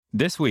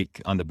This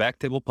week on the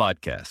Backtable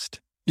Podcast.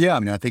 Yeah,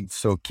 I think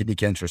so. Kidney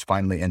cancer is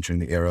finally entering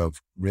the era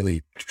of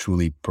really,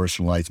 truly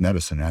personalized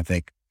medicine. And I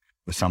think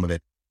with some of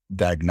the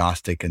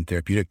diagnostic and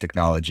therapeutic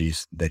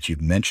technologies that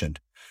you've mentioned,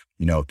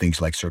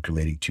 things like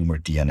circulating tumor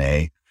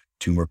DNA,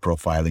 tumor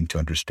profiling to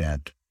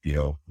understand,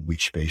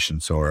 which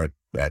patients are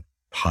at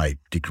high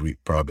degree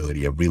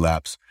probability of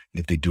relapse. And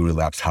if they do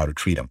relapse, how to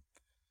treat them.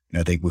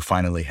 And I think we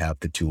finally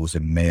have the tools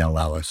that may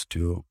allow us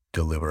to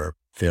deliver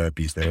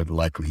therapies that would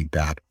likely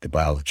impact the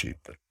biology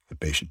that the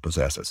patient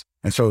possesses.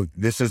 And so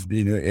this is,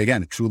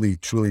 again, truly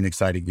an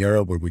exciting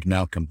era where we're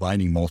now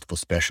combining multiple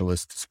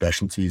specialties.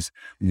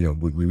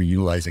 We're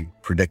utilizing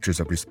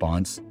predictors of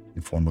response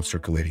in form of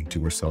circulating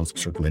tumor cells,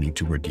 circulating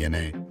tumor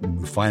DNA.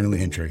 We're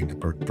finally entering the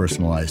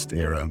personalized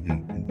era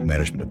in the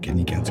management of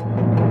kidney cancer.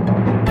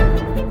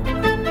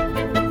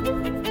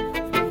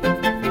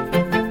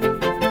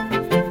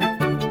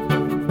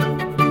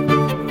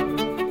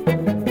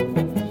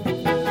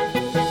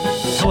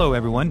 Hello,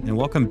 everyone, and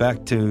welcome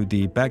back to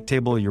the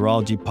Backtable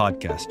Urology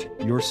Podcast,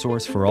 your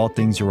source for all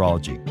things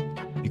urology.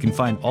 You can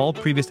find all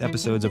previous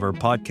episodes of our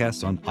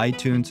podcast on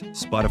iTunes,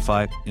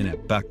 Spotify, and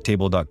at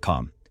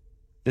backtable.com.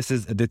 This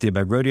is Aditya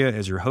Bagrodia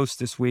as your host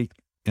this week,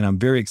 and I'm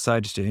very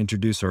excited to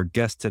introduce our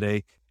guest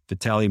today,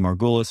 Vitaly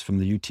Margulis from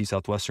the UT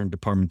Southwestern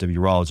Department of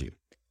Urology.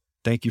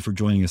 Thank you for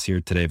joining us here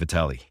today,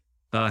 Vitaly.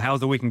 How's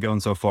the weekend going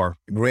so far?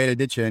 Great,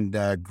 Aditya,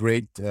 and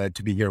great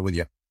to be here with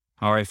you.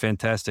 All right,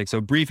 fantastic. So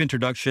brief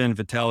introduction,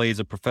 Vitaly is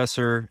a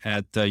professor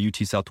at UT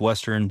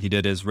Southwestern. He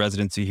did his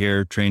residency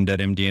here, trained at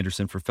MD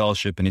Anderson for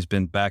fellowship, and he's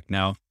been back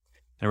now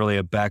and really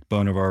a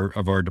backbone of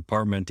our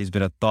department. He's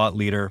been a thought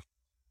leader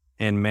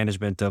in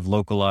management of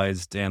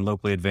localized and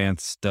locally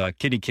advanced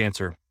kidney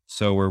cancer.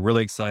 So we're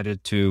really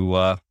excited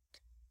to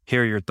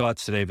hear your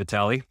thoughts today,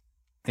 Vitaly.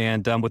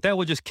 And with that,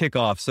 we'll just kick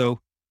off.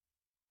 So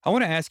I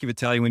want to ask you,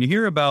 Vitaly, when you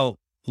hear about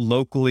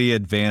locally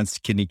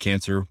advanced kidney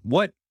cancer,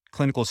 what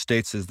clinical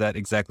states does that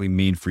exactly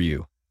mean for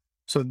you?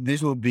 So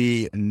these will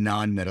be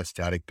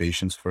non-metastatic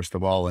patients, first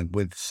of all, and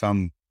with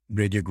some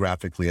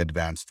radiographically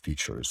advanced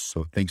features.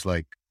 So things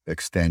like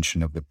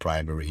extension of the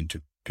primary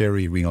into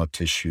perirenal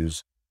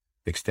tissues,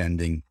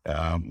 extension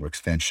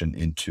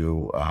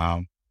into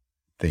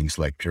things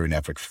like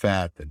perinephric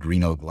fat,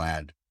 adrenal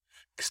gland,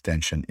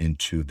 extension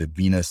into the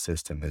venous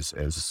system.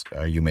 As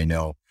you may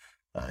know,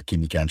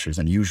 kidney cancer is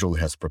unusual,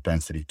 has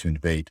propensity to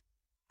invade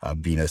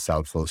venous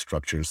outflow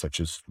structures such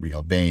as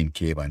renal vein,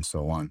 cava, and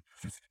so on.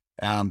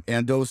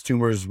 And those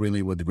tumors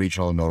really with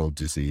regional nodal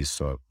disease.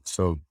 So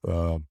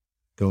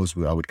those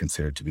I would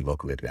consider to be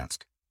locally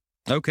advanced.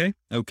 Okay,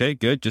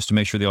 good. Just to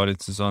make sure the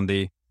audience is on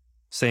the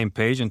same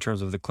page in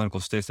terms of the clinical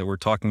states that we're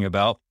talking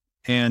about.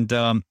 And,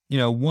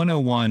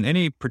 101,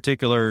 any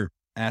particular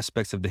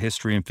aspects of the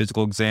history and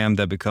physical exam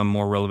that become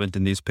more relevant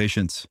in these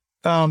patients?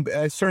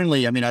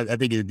 Certainly. I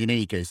think in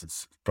any case,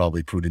 it's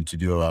probably prudent to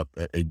do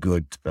a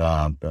good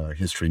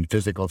history and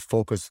physical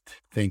focus.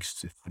 Things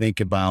to think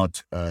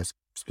about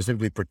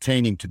specifically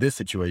pertaining to this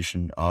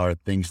situation are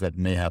things that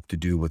may have to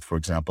do with, for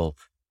example,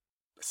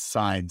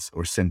 signs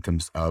or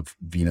symptoms of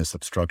venous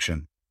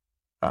obstruction,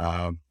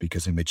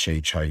 because it may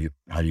change how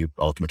you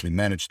ultimately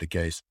manage the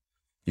case.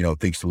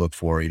 Things to look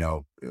for,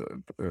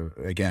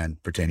 again,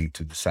 pertaining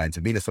to the signs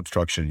of venous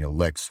obstruction,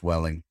 leg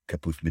swelling,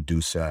 caput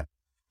medusa,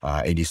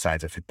 any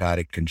signs of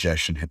hepatic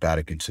congestion,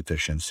 hepatic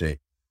insufficiency.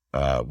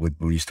 When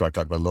you start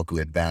talking about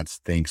locally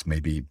advanced things, may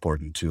be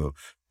important to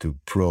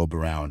probe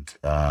around,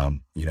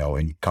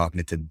 any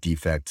cognitive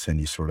defects,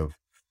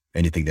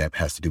 anything that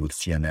has to do with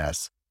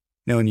CNS.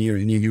 Any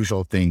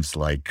usual things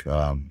like,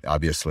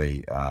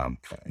 obviously,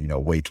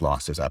 weight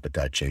losses,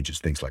 appetite changes,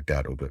 things like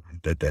that,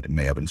 that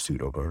may have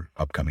ensued over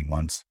upcoming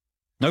months.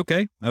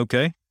 Okay.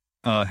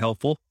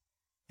 Helpful.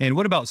 And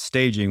what about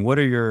staging? What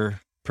are your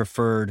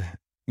preferred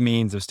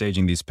means of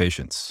staging these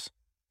patients?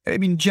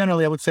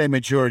 Generally, I would say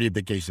majority of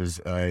the cases,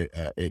 a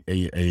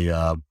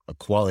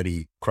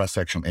quality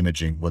cross-sectional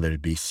imaging, whether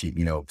it be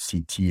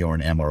CT or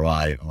an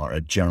MRI,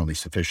 are generally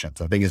sufficient.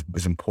 So I think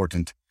it's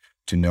important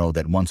to know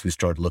that once we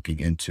start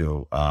looking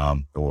into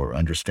or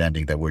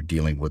understanding that we're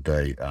dealing with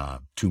a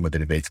tumor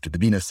that invades to the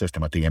venous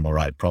system, I think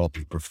MRI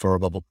probably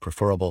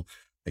preferable,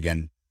 again,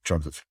 in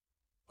terms of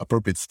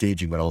appropriate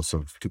staging, but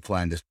also to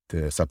plan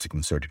the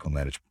subsequent surgical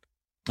management.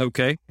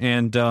 Okay.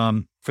 And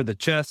for the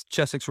chest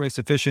X-ray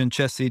sufficient,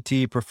 chest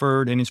CT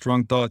preferred, any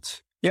strong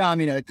thoughts? Yeah,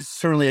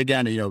 certainly,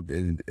 again,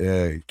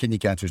 kidney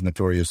cancer is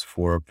notorious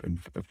for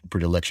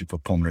predilection for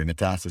pulmonary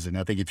metastasis. And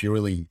I think if you're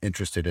really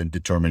interested in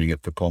determining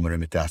if the pulmonary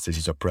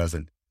metastases are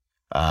present,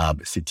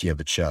 CT of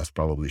the chest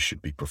probably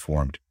should be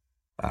performed.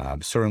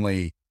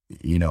 Certainly,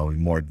 in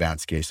more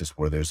advanced cases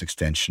where there's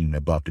extension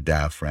above the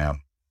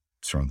diaphragm,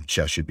 certainly the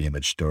chest should be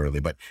imaged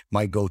thoroughly. But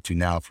my go-to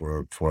now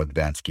for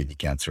advanced kidney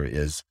cancer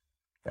is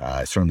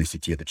certainly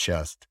CT of the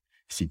chest,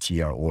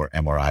 CT or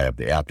MRI of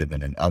the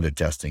abdomen, and other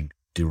testing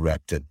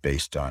directed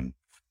based on,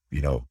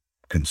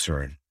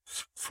 concern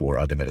for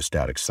other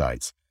metastatic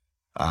sites.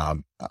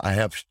 I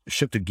have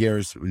shifted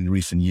gears in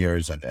recent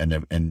years,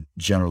 and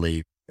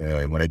generally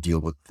when I deal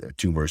with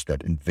tumors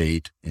that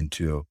invade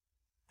into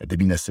the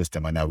venous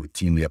system, I now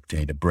routinely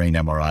obtain a brain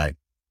MRI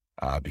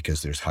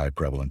because there's high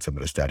prevalence of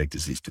metastatic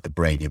disease to the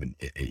brain,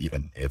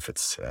 even if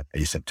it's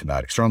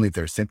asymptomatic. Certainly, if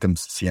there are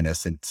symptoms,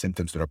 CNS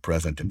symptoms that are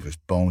present, and there's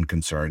bone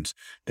concerns,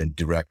 then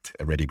direct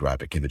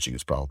radiographic imaging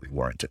is probably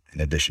warranted,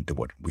 in addition to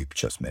what we've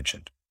just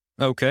mentioned.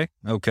 Okay.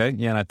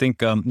 Yeah, and I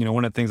think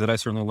one of the things that I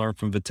certainly learned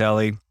from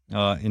Vitaly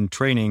in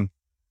training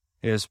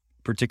is,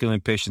 particularly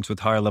in patients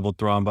with higher level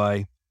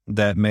thrombi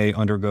that may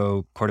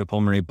undergo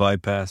cardiopulmonary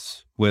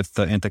bypass with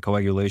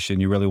anticoagulation,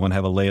 you really want to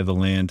have a lay of the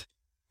land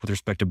with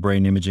respect to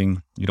brain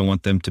imaging. You don't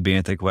want them to be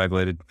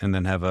anticoagulated and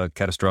then have a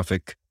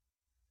catastrophic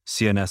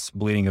CNS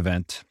bleeding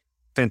event.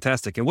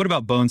 Fantastic. And what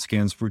about bone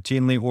scans?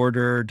 Routinely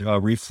ordered,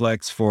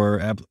 reflex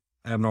for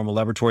abnormal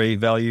laboratory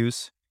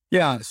values?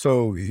 Yeah.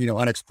 So,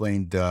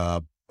 unexplained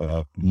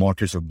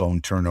markers of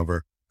bone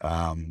turnover,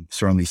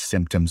 certainly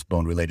symptoms,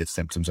 bone-related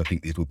symptoms. I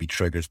think these would be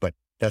triggers, but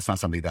that's not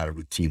something that I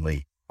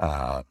routinely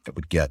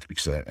would get,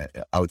 because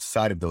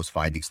outside of those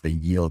findings, the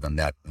yield on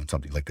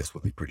something like this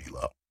would be pretty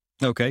low.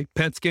 Okay.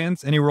 PET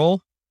scans, any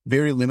role?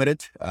 Very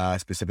limited,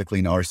 specifically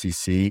in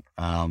RCC.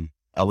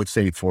 I would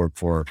say for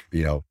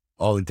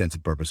all intents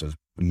and purposes,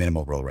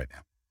 minimal role right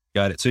now.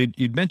 Got it. So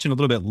you'd mentioned a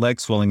little bit leg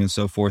swelling and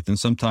so forth, and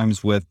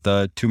sometimes with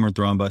tumor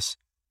thrombus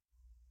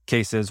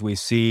cases, we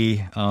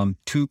see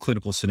two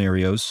clinical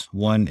scenarios.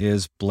 One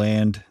is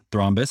bland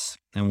thrombus,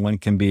 and one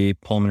can be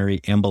pulmonary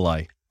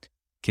emboli.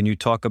 Can you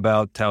talk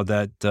about how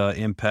that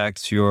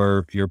impacts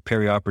your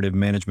perioperative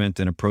management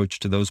and approach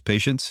to those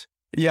patients?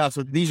 Yeah,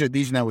 so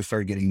these now we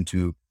start getting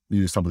into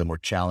some of the more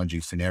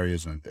challenging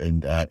scenarios,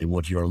 and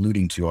what you're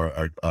alluding to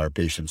are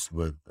patients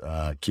with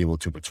cable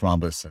tumor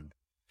thrombus and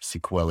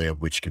sequelae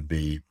of which can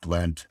be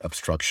bland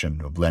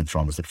obstruction or bland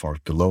thrombus that forms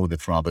below the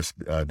thrombus,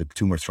 the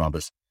tumor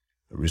thrombus,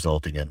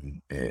 resulting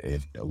in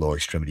lower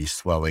extremity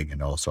swelling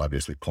and also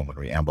obviously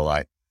pulmonary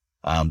emboli.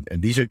 And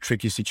these are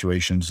tricky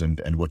situations,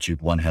 and what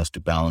one has to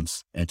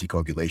balance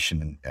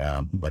anticoagulation,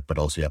 but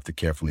also you have to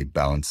carefully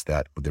balance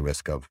that with the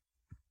risk of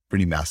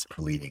pretty massive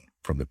bleeding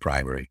from the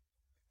primary.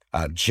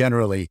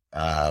 Generally,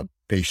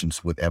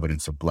 patients with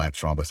evidence of bland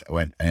thrombus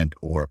and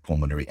or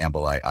pulmonary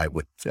emboli, I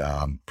would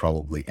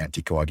probably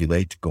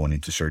anticoagulate going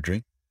into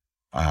surgery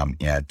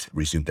and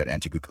resume that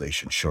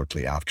anticoagulation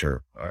shortly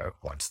after,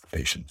 once the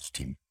patient's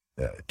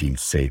deemed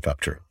safe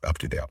after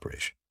the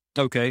operation.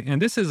 Okay,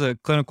 and this is a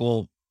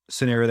clinical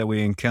scenario that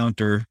we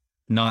encounter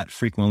not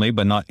frequently,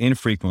 but not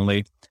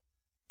infrequently.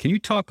 Can you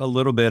talk a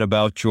little bit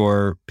about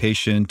your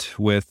patient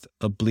with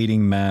a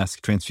bleeding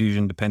mask,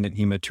 transfusion-dependent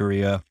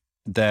hematuria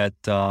that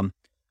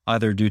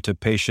either due to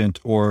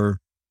patient or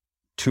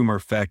tumor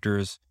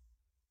factors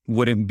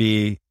wouldn't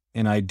be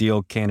an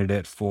ideal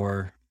candidate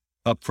for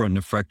upfront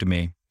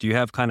nephrectomy? Do you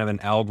have kind of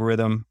an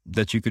algorithm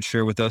that you could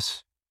share with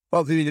us?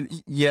 Well,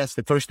 yes.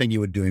 The first thing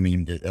you would do,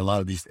 a lot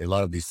of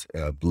these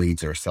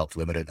bleeds are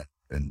self-limited,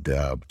 and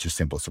just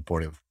simple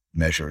supportive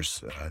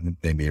measures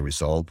they may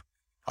resolve.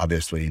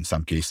 Obviously, in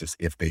some cases,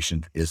 if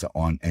patient is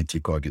on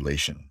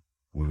anticoagulation,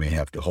 we may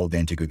have to hold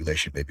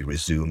anticoagulation, maybe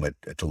resume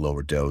at a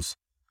lower dose.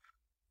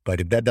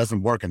 But if that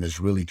doesn't work and there's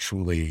really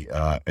truly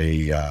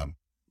a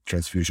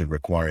transfusion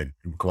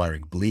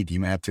requiring bleed, you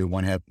might have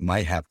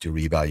to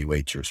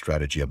reevaluate your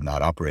strategy of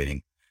not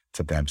operating.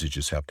 Sometimes you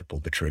just have to pull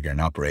the trigger and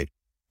operate.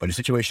 But in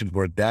situations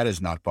where that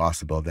is not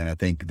possible, then I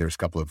think there's a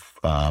couple of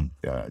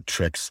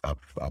tricks up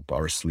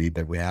our sleeve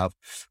that we have.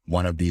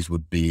 One of these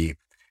would be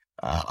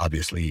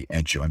obviously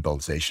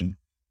angioembolization.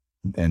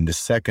 And the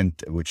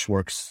second, which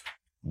works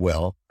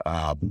well,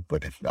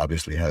 but it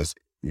obviously has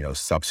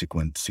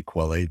subsequent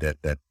sequelae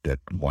that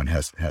one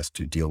has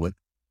to deal with.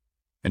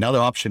 Another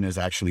option is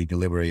actually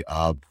delivery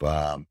of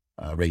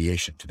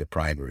radiation to the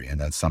primary,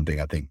 and that's something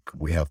I think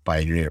we have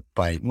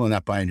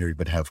not pioneered,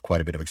 but have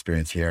quite a bit of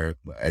experience here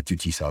at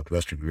UT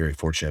Southwestern. We're very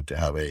fortunate to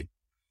have a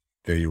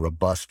very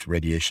robust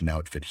radiation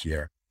outfit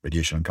here,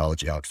 radiation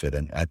oncology outfit,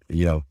 and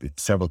in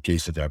several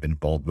cases that I've been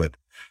involved with,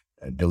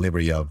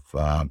 delivery of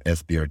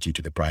SBRT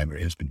to the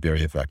primary has been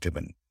very effective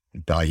in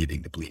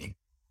dilating the bleeding.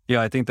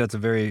 Yeah, I think that's a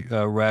very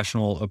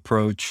rational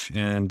approach,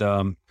 and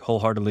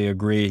wholeheartedly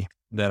agree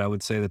that I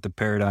would say that the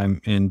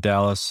paradigm in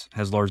Dallas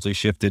has largely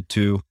shifted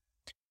to,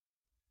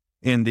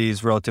 in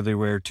these relatively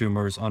rare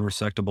tumors,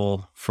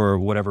 unresectable for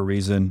whatever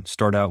reason,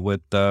 start out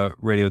with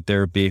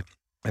radiotherapy.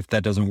 If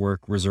that doesn't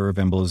work, reserve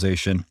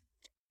embolization.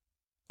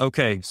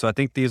 Okay, so I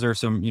think these are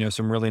some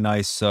really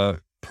nice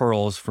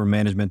pearls for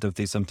management of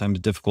these sometimes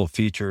difficult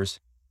features.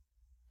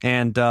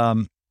 And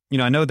I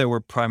know that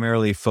we're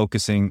primarily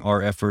focusing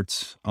our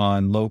efforts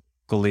on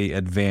locally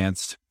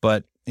advanced,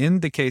 but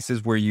in the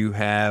cases where you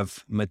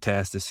have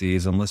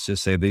metastases, and let's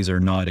just say these are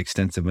not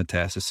extensive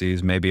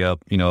metastases, maybe a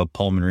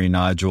pulmonary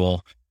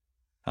nodule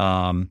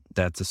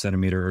that's a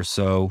centimeter or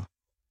so,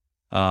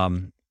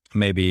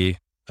 maybe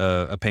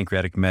a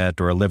pancreatic met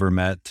or a liver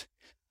met.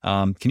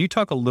 Can you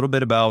talk a little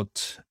bit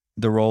about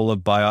the role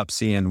of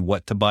biopsy and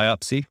what to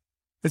biopsy?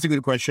 That's a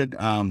good question.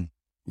 I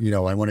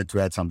wanted to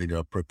add something to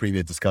a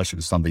previous discussion.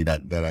 Something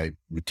that I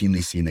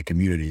routinely see in the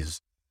community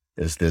is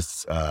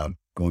this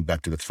going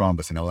back to the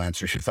thrombus, and I'll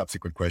answer your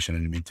subsequent question. I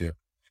didn't mean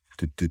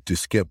to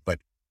skip, but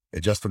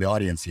just for the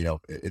audience,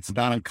 it's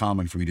not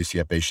uncommon for you to see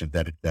a patient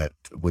that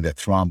with a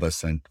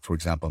thrombus and, for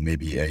example,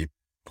 maybe a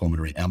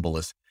pulmonary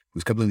embolus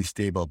who's completely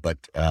stable,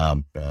 but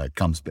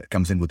comes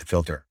in with the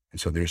filter.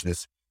 And so there's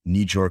this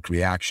knee-jerk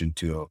reaction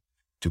to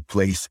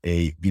place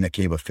a vena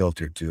cava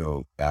filter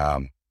to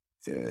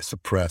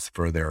suppress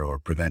further or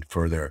prevent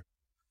further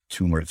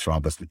tumor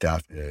thrombus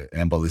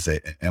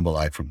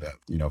emboli from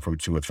from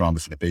tumor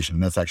thrombus in the patient.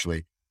 And that's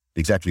actually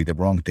exactly the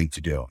wrong thing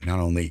to do. It not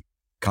only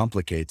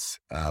complicates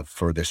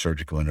further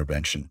surgical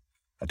intervention,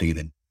 I think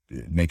it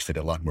makes it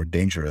a lot more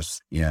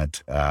dangerous,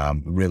 yet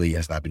really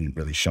has not been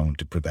really shown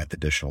to prevent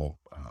additional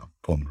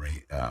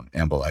pulmonary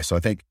emboli. So I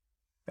think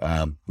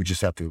we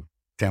just have to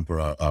temper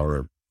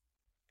our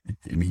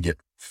immediate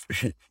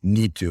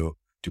need to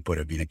put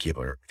a vena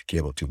cava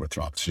tumor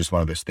thrombus. It's just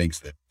one of those things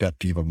that pet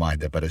peeve of mine,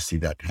 but I see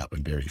that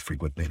happen very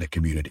frequently in the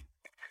community.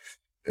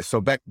 So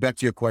back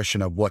to your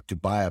question of what to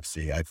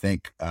biopsy, I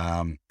think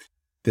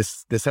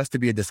this has to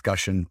be a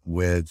discussion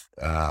with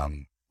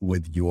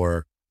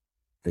your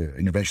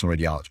interventional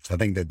radiologist. I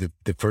think that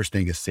the first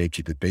thing is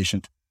safety to the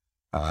patient.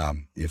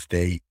 If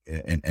they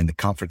and the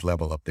comfort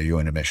level of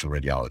your interventional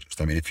radiologist.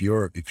 I mean, if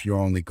your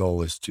only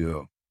goal is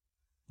to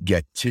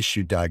get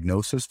tissue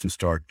diagnosis to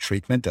start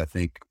treatment, I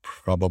think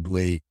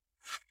probably,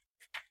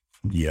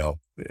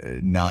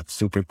 not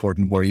super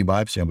important where you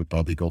biopsy. I would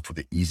probably go for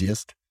the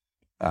easiest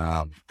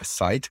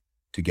site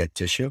to get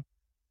tissue.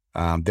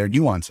 There are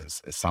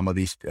nuances. Some of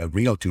these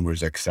renal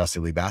tumors are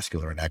excessively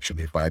vascular, and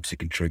actually a biopsy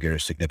can trigger a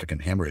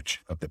significant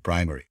hemorrhage of the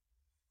primary.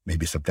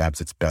 Maybe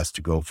sometimes it's best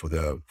to go for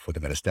the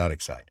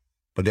metastatic side.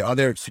 But there are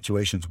other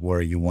situations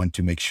where you want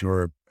to make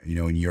sure,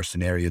 in your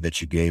scenario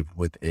that you gave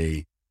with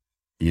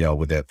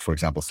for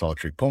example,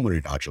 solitary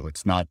pulmonary nodule,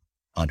 it's not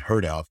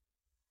unheard of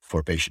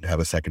for a patient to have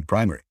a second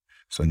primary.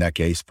 So in that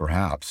case,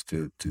 perhaps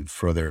to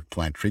further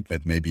plan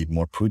treatment, may be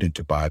more prudent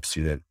to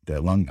biopsy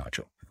the lung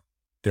nodule.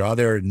 There are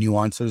other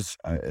nuances.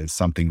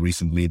 Something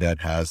recently that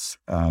has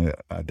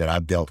that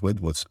I've dealt with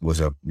was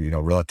a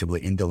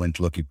relatively indolent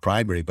looking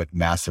primary, but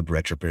massive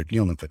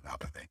retroperitoneal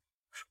lymphadenopathy.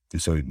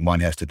 And so one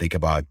has to think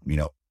about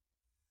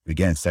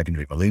again,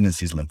 secondary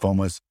malignancies,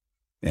 lymphomas,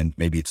 and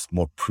maybe it's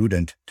more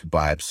prudent to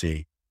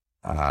biopsy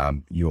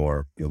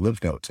your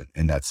lymph nodes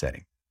in that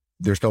setting.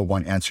 There's no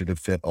one answer to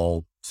fit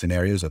all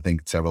scenarios. I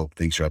think several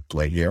things are at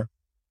play here,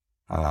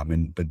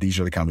 but these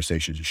are the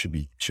conversations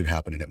that should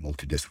happen in a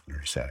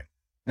multidisciplinary setting.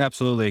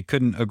 Absolutely.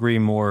 Couldn't agree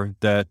more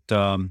that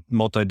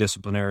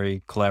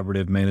multidisciplinary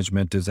collaborative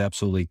management is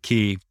absolutely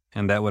key.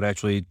 And that would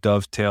actually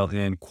dovetail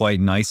in quite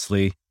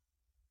nicely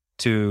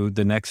to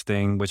the next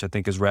thing, which I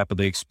think is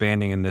rapidly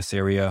expanding in this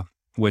area,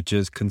 which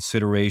is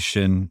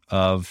consideration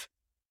of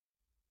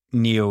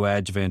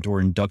neoadjuvant or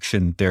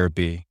induction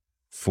therapy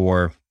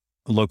for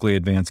locally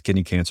advanced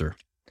kidney cancer.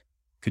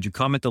 Could you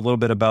comment a little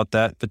bit about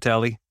that,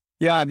 Vitaly?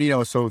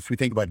 Yeah, so if we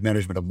think about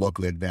management of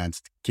locally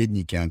advanced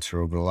kidney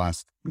cancer over the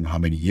last how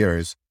many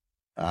years,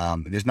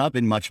 there's not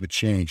been much of a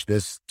change.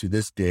 To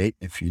this date,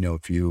 if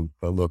you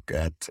look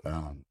at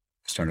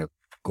sort of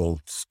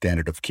gold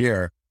standard of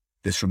care,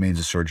 this remains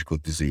a surgical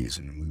disease,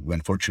 and we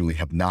unfortunately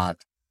have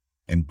not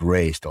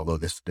embraced. Although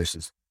this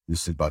is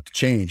about to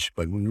change,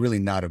 but we really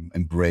not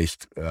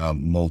embraced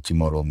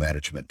multimodal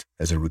management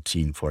as a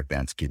routine for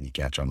advanced kidney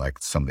cancer, unlike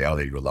some of the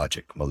other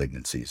urologic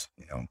malignancies,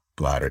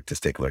 bladder,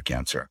 testicular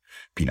cancer,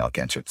 penile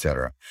cancer, et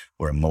cetera,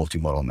 where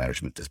multimodal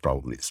management is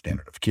probably the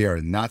standard of care,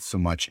 and not so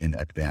much in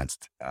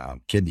advanced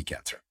kidney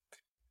cancer.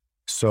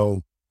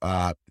 So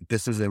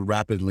this is a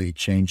rapidly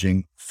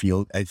changing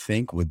field, I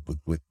think, with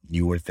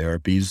newer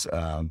therapies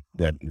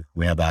that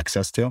we have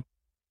access to.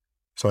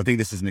 So I think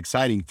this is an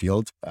exciting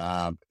field.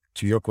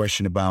 To your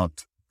question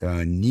about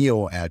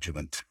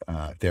neoadjuvant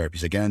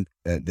therapies, again,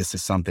 this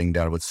is something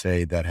that I would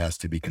say that has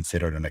to be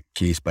considered on a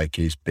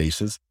case-by-case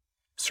basis.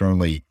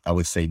 Certainly, I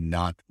would say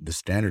not the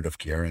standard of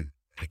care. And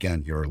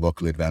again, your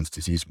locally advanced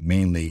disease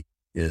mainly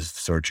is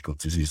surgical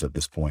disease at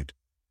this point.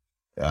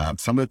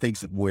 Some of the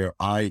things where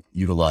I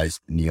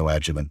utilize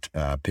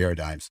neoadjuvant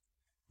paradigms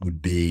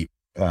would be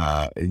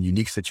in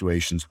unique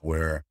situations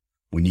where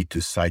we need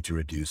to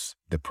site-reduce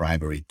the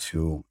primary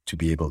to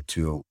be able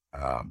to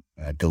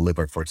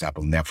deliver, for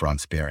example, nephron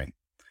sparing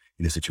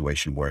in a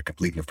situation where a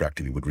complete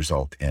nephrectomy would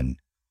result in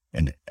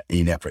an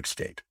anephric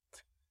state.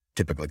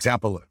 Typical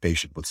example, a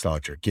patient with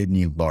solitary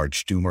kidney,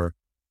 large tumor,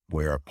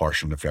 where a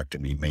partial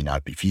nephrectomy may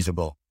not be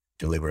feasible,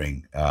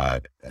 delivering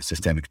a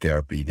systemic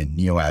therapy in a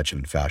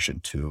neoadjuvant fashion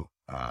to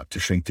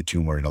shrink the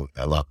tumor and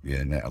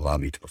allow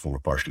me to perform a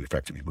partial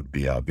nephrectomy would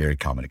be a very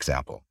common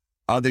example.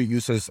 Other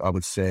uses, I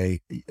would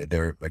say,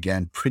 they're,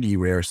 again, pretty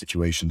rare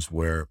situations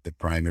where the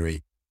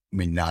primary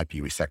may not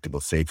be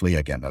resectable safely.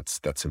 Again,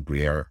 that's a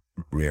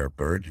rare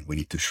bird. We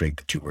need to shrink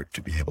the tumor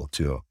to be able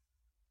to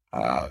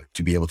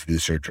do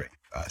surgery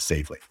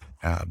safely.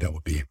 That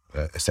would be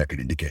a second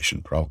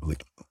indication, probably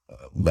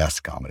less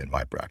common in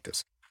my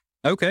practice.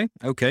 Okay.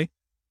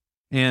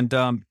 And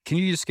can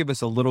you just give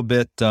us a little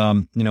bit,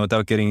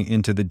 without getting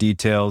into the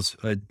details,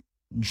 a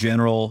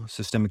general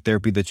systemic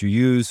therapy that you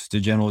use, the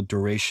general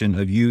duration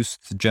of use,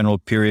 the general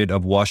period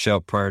of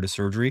washout prior to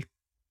surgery?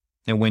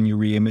 and when you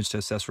reimage to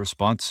assess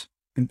response?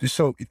 And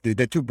so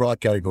the two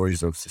broad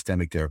categories of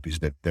systemic therapies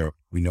that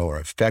we know are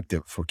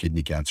effective for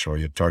kidney cancer are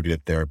your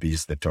targeted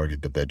therapies that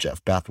target the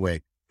VEGF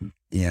pathway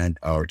and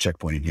our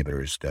checkpoint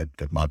inhibitors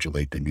that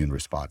modulate the immune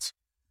response.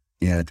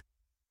 And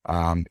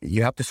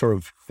you have to sort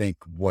of think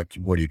what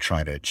you're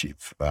trying to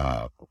achieve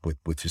with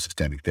your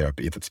systemic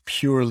therapy. If it's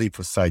purely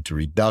for site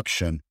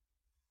reduction,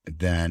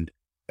 then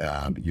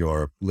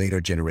your later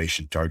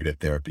generation targeted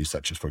therapies,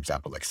 such as, for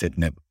example,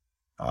 axitinib,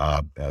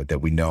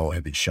 that we know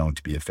have been shown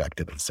to be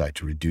effective in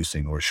site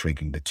reducing or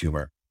shrinking the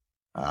tumor,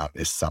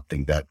 is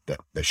something that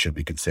should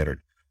be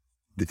considered.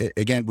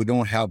 Again, we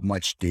don't have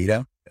much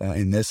data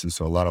in this, and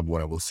so a lot of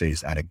what I will say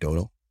is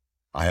anecdotal.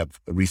 I have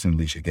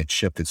recently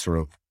shifted sort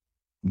of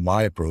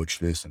my approach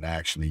to this, and I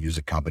actually use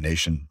a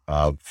combination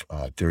of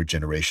third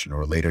generation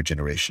or later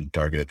generation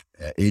targeted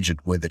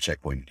agent with a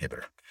checkpoint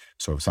inhibitor.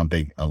 So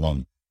something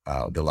along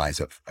the lines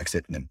of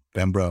axitinib,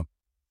 Pembro,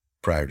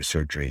 prior to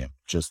surgery, and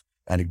just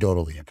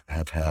anecdotally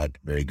have had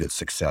very good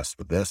success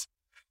with this.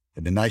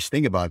 And the nice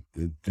thing about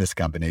this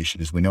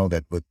combination is we know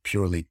that with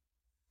purely,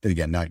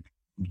 again, not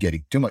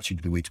getting too much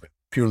into the weeds, but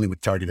purely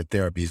with targeted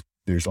therapies,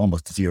 there's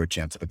almost zero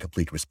chance of a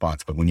complete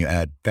response. But when you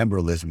add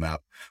pembrolizumab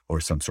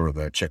or some sort of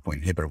a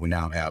checkpoint inhibitor, we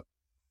now have,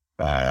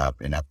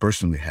 and I've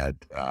personally had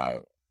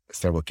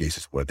several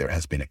cases where there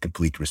has been a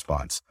complete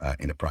response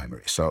in a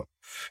primary. So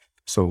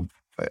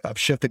I've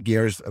shifted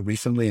gears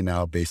recently, and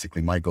now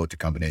basically my go-to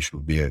combination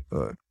would be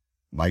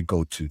my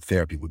go-to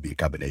therapy would be a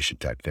combination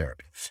type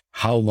therapy.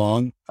 How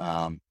long?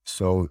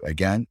 So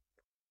again,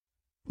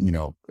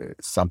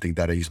 something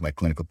that I use in my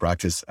clinical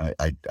practice,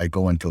 I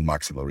go until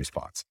maximal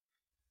response.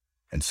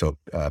 And so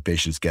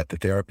patients get the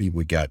therapy.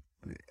 We get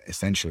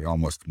essentially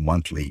almost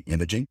monthly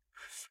imaging.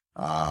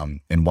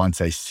 And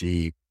once I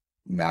see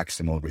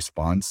maximal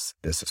response,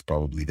 this is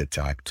probably the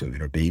time to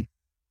intervene.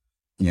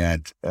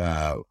 And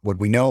what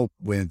we know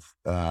with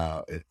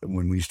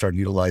when we start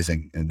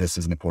utilizing, and this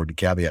is an important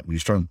caveat, when you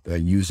start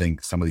using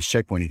some of these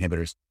checkpoint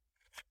inhibitors,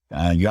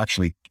 you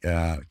actually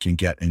can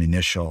get an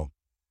initial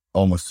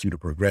almost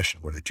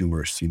pseudoprogression where the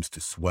tumor seems to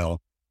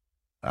swell,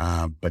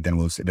 but then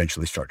will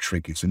eventually start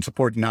shrinking. So it's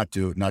important not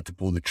to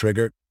pull the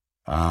trigger.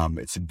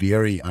 It's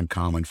very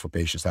uncommon for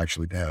patients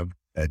actually to have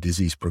a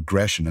disease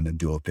progression in a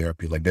dual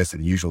therapy like this.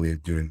 And usually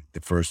during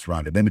the first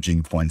round of imaging,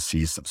 if one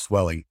sees some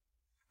swelling,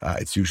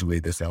 it's usually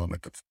this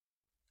element of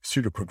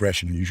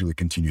pseudoprogression and usually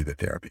continue the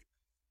therapy.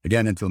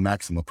 Again, until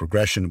maximal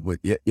progression,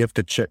 if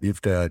the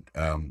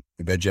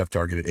VEGF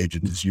targeted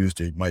agent is used,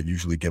 it might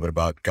usually give it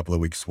about a couple of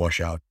weeks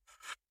washout,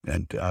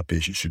 and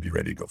patients should be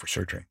ready to go for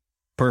surgery.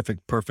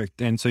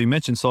 Perfect. And so you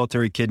mentioned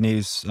solitary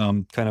kidneys,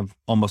 kind of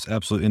almost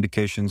absolute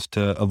indications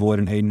to avoid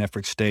an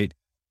anephric state.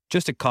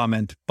 Just a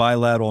comment,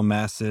 bilateral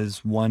masses,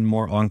 one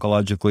more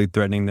oncologically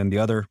threatening than the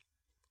other.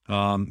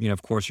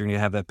 Of course, you're going to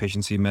have that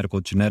patient see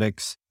medical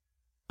genetics.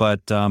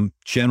 But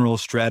general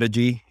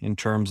strategy in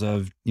terms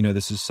of,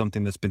 this is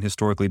something that's been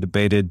historically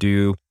debated. Do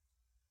you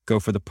go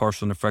for the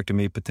partial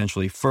nephrectomy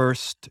potentially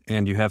first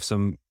and you have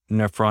some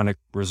nephronic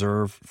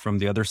reserve from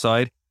the other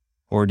side?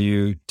 Or do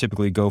you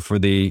typically go for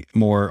the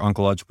more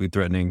oncologically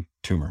threatening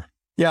tumor?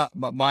 Yeah,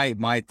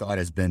 my thought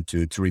has been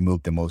to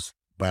remove the most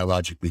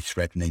biologically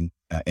threatening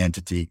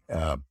entity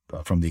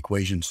from the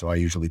equation. So I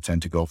usually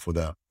tend to go for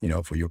the,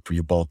 for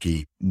your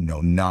bulky,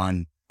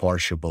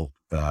 non-partiable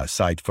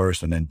side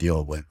first and then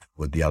deal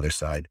with the other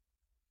side.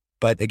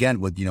 But again,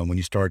 when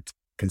you start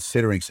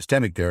considering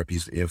systemic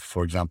therapies, if,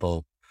 for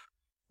example,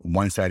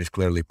 one side is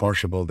clearly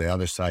partiable, the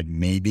other side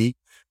maybe,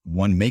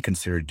 one may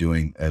consider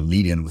doing a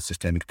lead-in with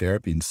systemic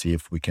therapy and see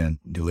if we can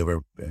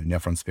deliver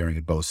nephron sparing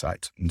at both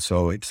sides. And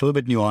so it's a little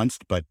bit nuanced,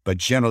 but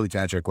generally to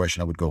answer your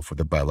question, I would go for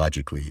the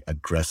biologically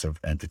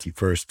aggressive entity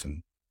first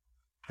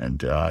and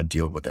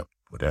deal with a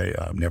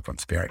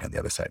nephron sparing on the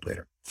other side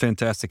later.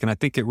 Fantastic. And I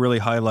think it really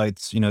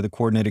highlights, the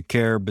coordinated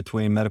care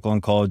between medical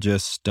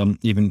oncologists,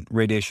 even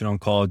radiation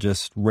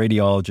oncologists,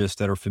 radiologists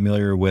that are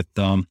familiar with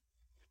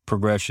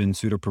progression,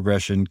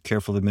 pseudoprogression,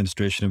 careful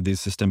administration of these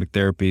systemic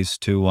therapies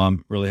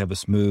to really have a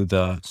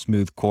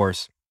smooth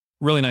course.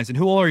 Really nice. And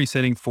who all are you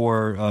setting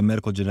for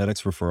medical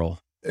genetics referral?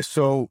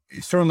 So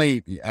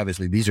certainly,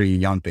 obviously, these are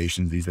young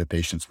patients. These are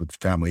patients with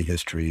family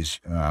histories.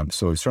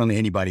 So certainly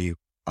anybody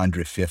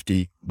under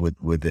 50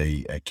 with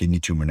a kidney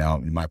tumor now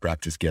in my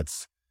practice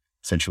gets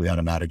essentially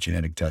automatic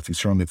genetic testing.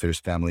 Certainly if there's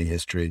family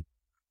history,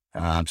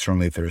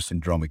 certainly if there's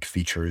syndromic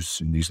features,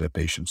 and these are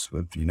patients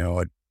with,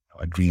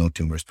 adrenal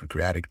tumors,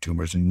 pancreatic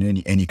tumors,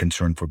 and any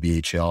concern for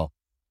BHL,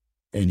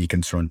 any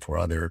concern for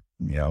other,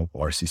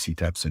 RCC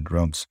type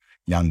syndromes.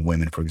 Young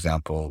women, for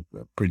example,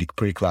 pretty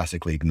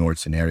classically ignored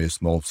scenarios,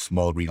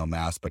 small renal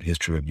mass, but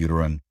history of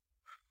uterine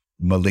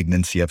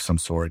malignancy of some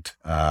sort.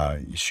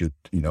 You should,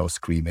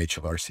 screen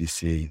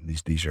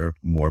HLRCC. These are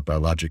more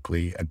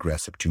biologically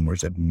aggressive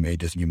tumors that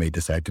you may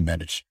decide to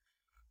manage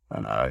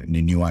in a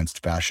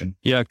nuanced fashion.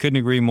 Yeah, I couldn't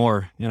agree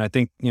more. And I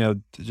think,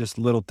 just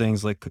little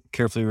things like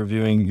carefully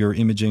reviewing your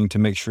imaging to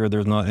make sure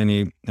there's not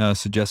any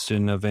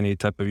suggestion of any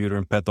type of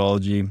uterine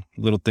pathology.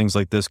 Little things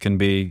like this can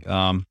be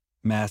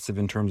massive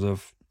in terms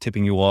of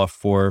tipping you off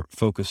for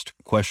focused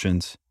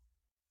questions.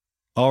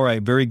 All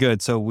right, very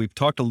good. So we've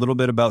talked a little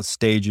bit about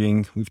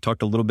staging. We've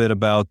talked a little bit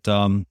about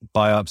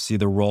biopsy,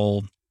 the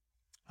role.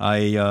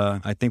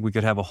 I think we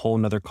could have a whole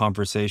nother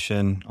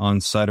conversation on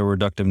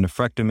cytoreductive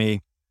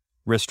nephrectomy,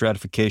 risk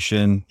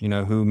stratification,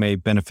 who may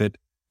benefit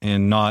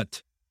and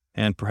not.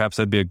 And perhaps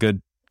that'd be a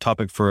good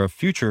topic for a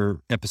future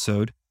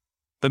episode.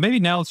 But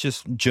maybe now let's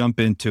just jump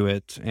into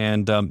it.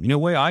 And, the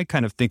way I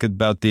kind of think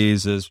about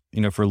these is,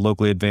 for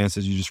locally advanced,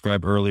 as you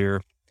described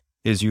earlier,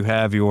 is you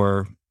have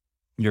your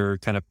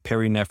kind of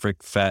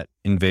perinephric fat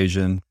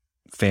invasion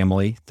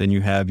family. Then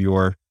you have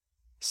your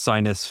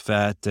sinus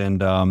fat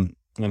and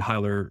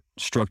hilar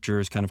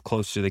structures kind of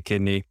close to the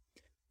kidney.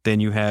 Then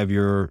you have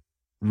your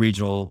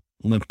regional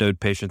lymph node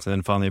patients. And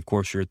then finally, of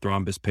course, your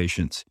thrombus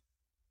patients.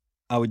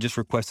 I would just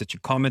request that you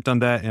comment on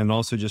that and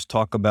also just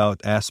talk about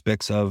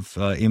aspects of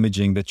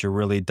imaging that you're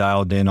really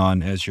dialed in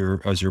on as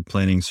you're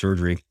planning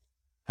surgery.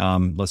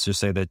 Let's just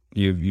say that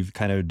you've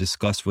kind of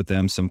discussed with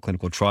them some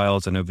clinical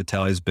trials. I know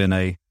Vitaly has been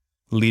a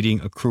leading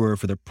accruer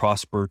for the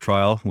PROSPER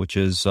trial, which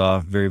is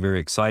very, very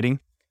exciting.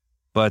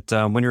 But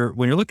when you're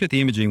looking at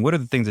the imaging, what are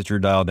the things that you're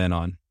dialed in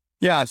on?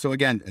 Yeah. So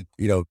again,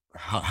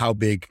 how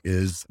big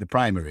is the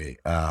primary?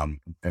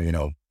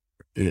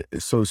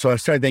 So I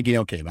started thinking,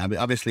 okay,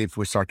 obviously, if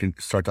we start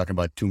talking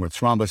about tumor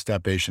thrombus,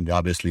 that patient,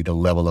 obviously the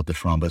level of the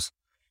thrombus,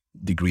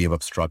 degree of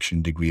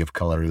obstruction, degree of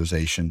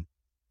colorization.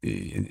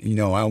 I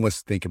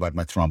almost think about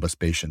my thrombus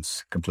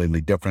patients completely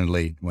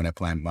differently when I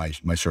plan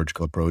my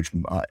surgical approach.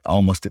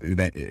 Almost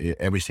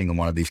every single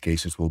one of these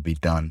cases will be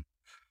done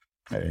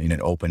in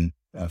an open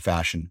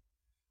fashion.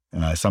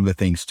 Some of the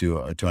things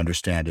to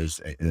understand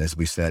is, as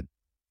we said,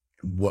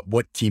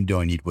 what team do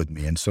I need with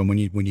me? And so when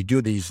you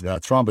do these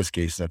thrombus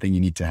cases, I think you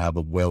need to have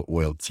a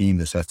well-oiled team.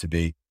 This has to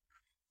be,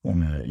 you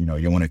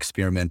want to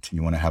experiment.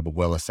 You want to have a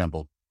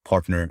well-assembled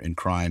partner in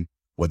crime,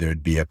 whether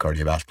it be a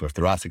cardiovascular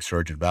thoracic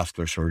surgeon,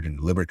 vascular surgeon,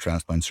 liver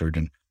transplant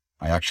surgeon.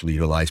 I actually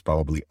utilize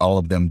probably all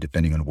of them,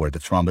 depending on where the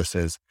thrombus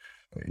is.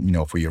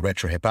 For your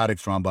retrohepatic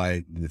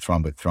thrombi, the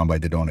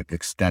thrombi that don't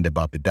extend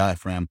above the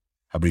diaphragm,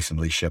 I've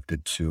recently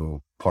shifted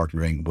to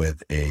partnering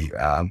with a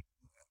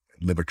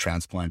liver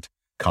transplant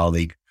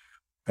colleague.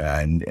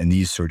 And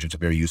these surgeons are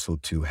very useful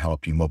to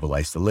help you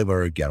mobilize the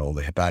liver, get all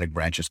the hepatic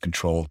branches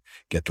controlled,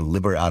 get the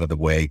liver out of the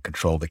way,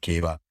 control the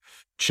cava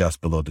just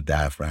below the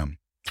diaphragm.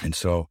 And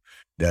so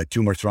the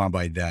tumor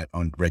thrombi that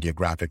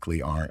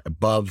radiographically are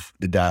above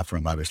the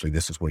diaphragm, obviously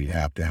this is where you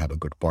have to have a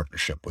good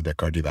partnership with the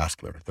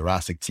cardiovascular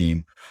thoracic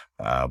team,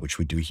 which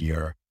we do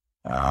here.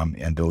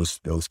 And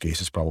those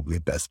cases probably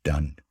best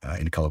done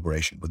in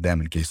collaboration with them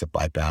in case of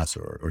bypass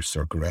or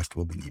circ arrest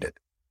will be needed.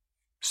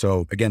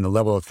 So again, the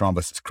level of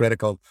thrombus is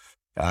critical.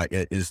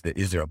 Is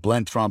there a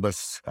blend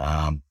thrombus?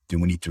 Do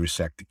we need to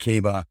resect the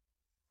cava?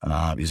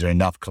 Is there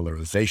enough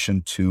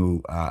colorization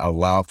to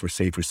allow for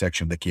safe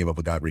resection of the cava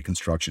without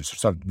reconstruction?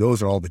 So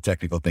those are all the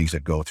technical things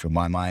that go through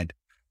my mind.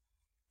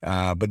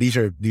 But these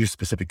are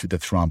specific to the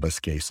thrombus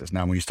cases.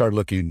 Now, when you start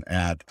looking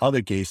at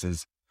other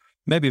cases,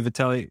 maybe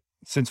Vitaly,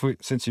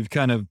 since you've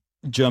kind of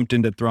jumped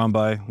into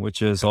thrombi,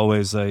 which is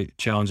always a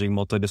challenging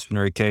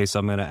multidisciplinary case,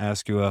 I'm going to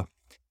ask you a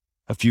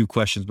few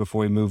questions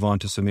before we move on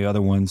to some of the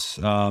other ones.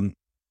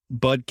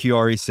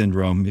 Budd-Chiari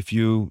syndrome, if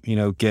you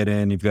get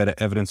in, you've got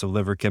evidence of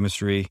liver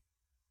chemistry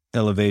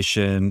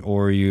elevation,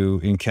 or you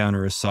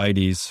encounter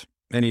ascites,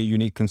 any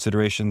unique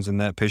considerations in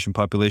that patient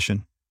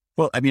population?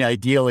 Well, I mean,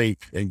 ideally,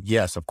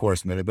 yes, of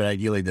course, but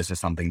ideally this is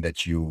something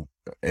that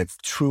if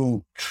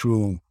true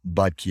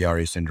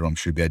Budd-Chiari syndrome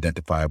should be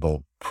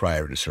identifiable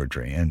prior to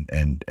surgery.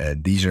 And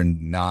these are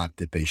not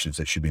the patients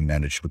that should be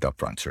managed with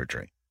upfront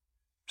surgery.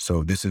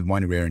 So this is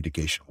one rare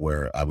indication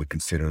where I would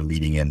consider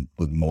leading in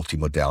with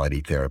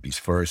multimodality therapies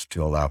first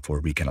to allow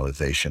for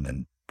recanalization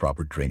and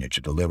proper drainage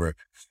of the liver,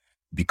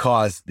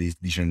 because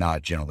these are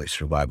not generally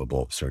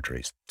survivable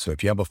surgeries. So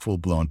if you have a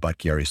full-blown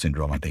Budd-Chiari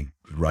syndrome, I think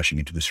rushing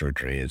into the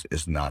surgery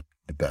is not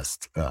the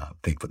best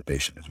thing for the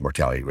patient. His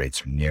mortality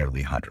rates are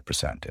nearly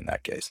 100% in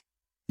that case.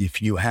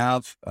 If you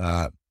have,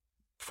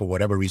 for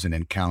whatever reason,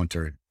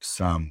 encountered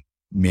some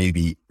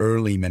maybe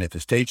early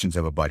manifestations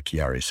of a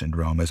Budd-Chiari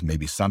syndrome, as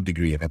maybe some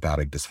degree of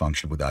hepatic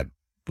dysfunction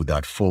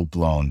without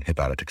full-blown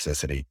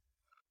hepatotoxicity,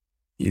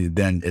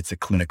 then it's a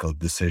clinical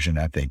decision,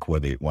 I think,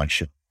 whether one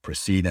should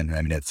proceed. And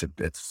I mean, it's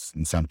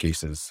in some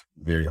cases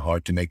very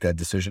hard to make that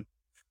decision.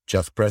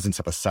 Just presence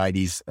of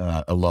ascites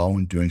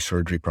alone during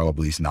surgery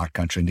probably is not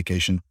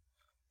contraindication.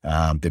 There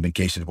have been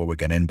cases where we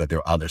get in, but there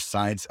are other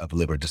signs of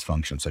liver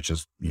dysfunction, such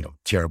as,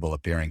 terrible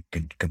appearing,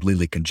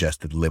 completely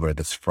congested liver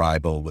that's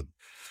friable with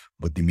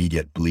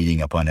immediate bleeding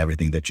upon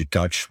everything that you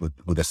touch with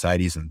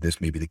ascites. And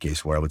this may be the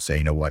case where I would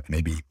say,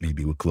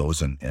 maybe we'll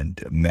close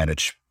and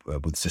manage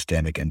with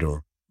systemic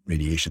endo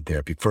radiation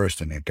therapy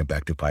first, and then come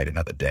back to fight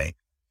another day.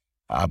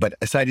 But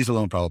ascites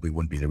alone probably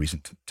wouldn't be the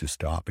reason to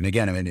stop. And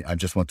again, I mean, I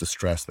just want to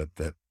stress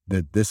that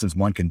this is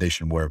one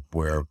condition where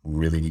we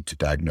really need to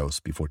diagnose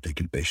before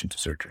taking the patient to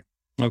surgery.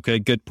 Okay,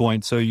 good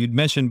point. So you'd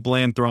mentioned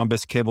bland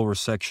thrombus cable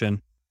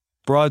resection.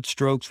 Broad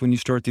strokes, when you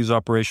start these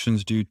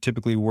operations, do you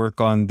typically work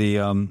on the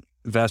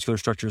vascular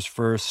structures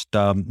first.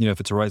 If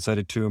it's a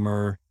right-sided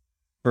tumor,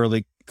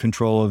 early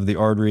control of the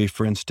artery,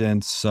 for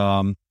instance,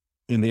 in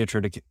the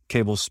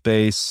intracaval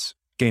space,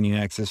 gaining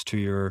access to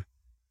your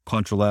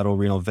contralateral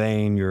renal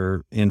vein,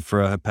 your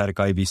infrahepatic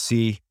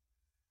IVC,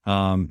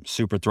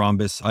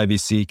 suprathrombus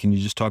IVC. Can you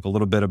just talk a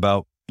little bit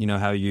about,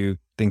 how you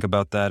think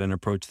about that and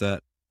approach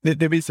that?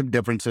 There be some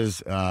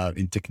differences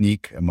in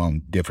technique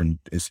among different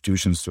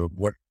institutions. So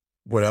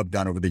what I've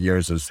done over the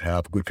years is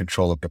have good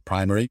control of the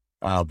primary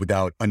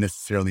without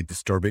unnecessarily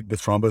disturbing the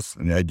thrombus.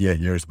 And the idea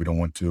here is we don't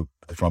want the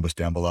thrombus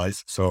to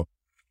embolize. So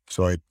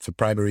the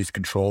primary is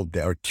controlled.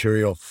 The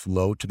arterial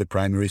flow to the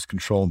primary is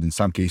controlled. In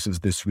some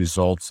cases, this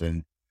results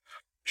in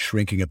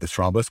shrinking of the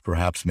thrombus,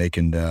 perhaps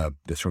making the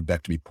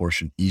thrombectomy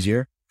portion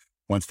easier.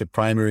 Once the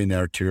primary and the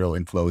arterial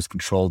inflow is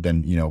controlled,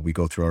 then, we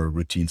go through our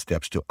routine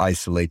steps to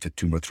isolate the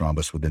tumor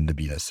thrombus within the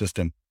venous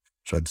system.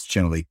 So it's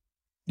generally,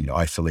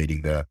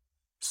 isolating the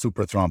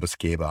suprathrombus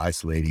cava,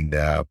 isolating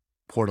the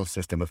portal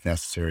system if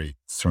necessary,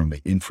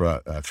 certainly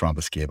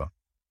infrathrombus cava.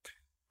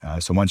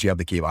 So once you have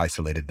the cava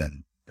isolated,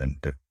 then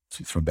the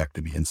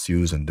thrombectomy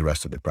ensues and the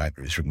rest of the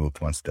primary is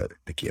removed once the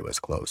cava is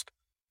closed.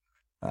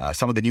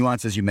 Some of the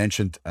nuances you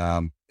mentioned,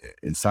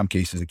 in some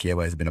cases, the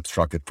cava has been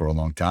obstructed for a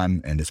long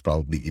time, and it's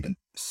probably even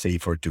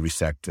safer to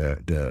resect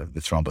the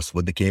thrombus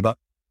with the cava.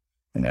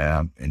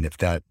 And if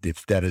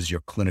that is your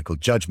clinical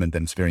judgment,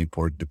 then it's very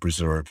important to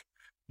preserve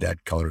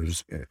that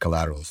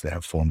collaterals that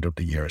have formed over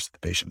the years. The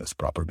patient has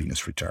proper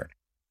venous return.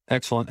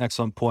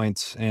 Excellent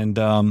points. And,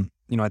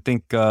 I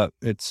think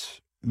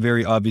it's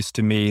very obvious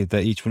to me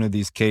that each one of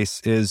these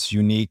cases is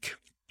unique.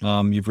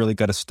 You've really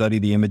got to study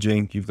the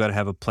imaging. You've got to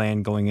have a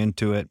plan going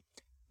into it.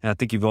 And I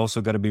think you've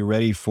also got to be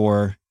ready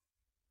for,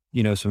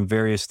 some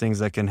various things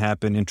that can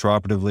happen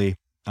intraoperatively.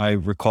 I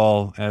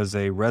recall as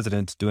a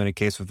resident doing a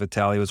case with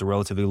Vitaly. It was a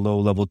relatively low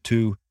level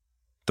 2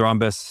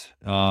 thrombus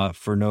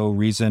for no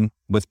reason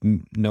with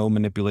no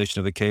manipulation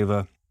of the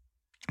cava.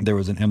 There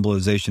was an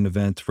embolization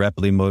event,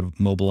 rapidly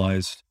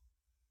mobilized,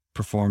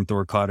 performed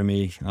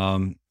thoracotomy,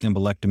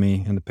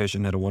 embolectomy, and the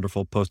patient had a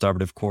wonderful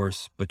postoperative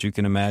course. But you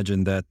can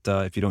imagine that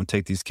if you don't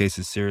take these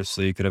cases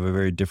seriously, you could have a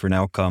very different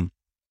outcome.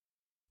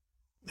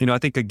 I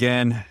think,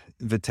 again,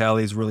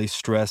 Vitaly's really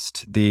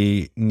stressed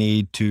the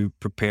need to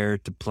prepare,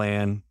 to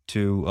plan,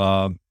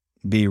 to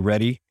be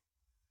ready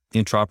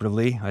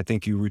intraoperatively. I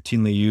think you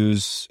routinely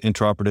use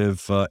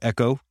intraoperative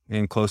echo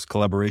in close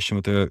collaboration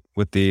with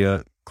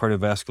the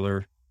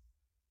cardiovascular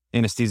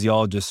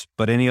anesthesiologist.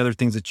 But any other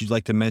things that you'd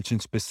like to mention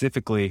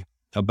specifically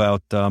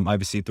about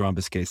IVC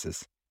thrombus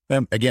cases?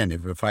 Again,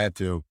 if I had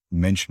to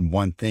mention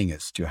one thing,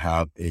 is to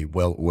have a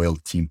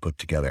well-oiled team put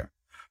together.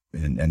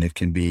 And it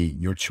can be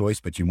your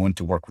choice, but you want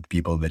to work with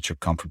people that you're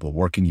comfortable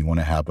working. You want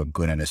to have a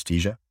good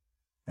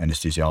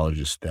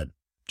anesthesiologist that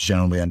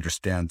generally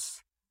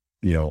understands,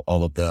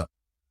 all of the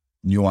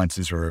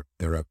nuances or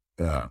they're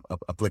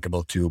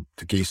applicable to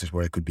cases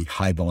where it could be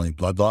high volume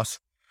blood loss.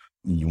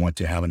 You want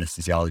to have an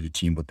anesthesiology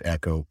team with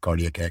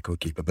cardiac echo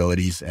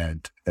capabilities.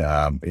 And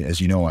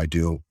as you know, I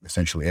do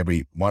essentially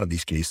every one of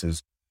these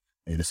cases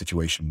in a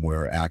situation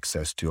where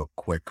access to a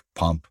quick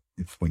pump,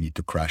 if we need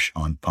to crash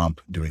on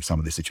pump during some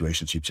of the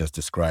situations you've just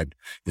described,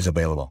 is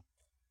available.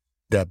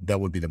 That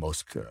would be the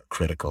most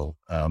critical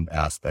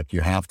aspect. You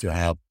have to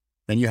have,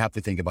 then you have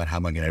to think about how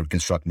am I going to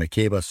reconstruct my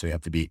cava. So you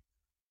have to be,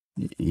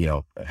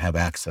 have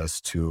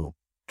access to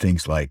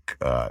things like,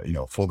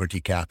 Fogarty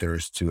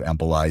catheters to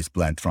embolize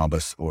blunt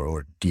thrombus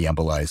or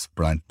de-embolize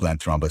blunt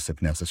thrombus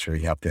if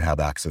necessary. You have to have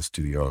access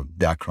to your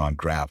Dacron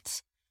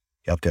grafts.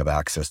 You have to have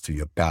access to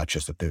your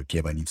patches if the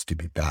cava needs to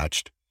be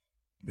patched.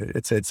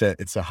 It's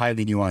a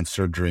highly nuanced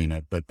surgery,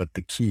 but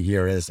the key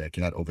here is I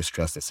cannot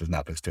overstress this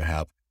enough, is to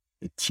have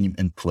a team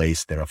in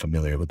place that are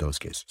familiar with those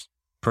cases.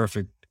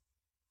 Perfect.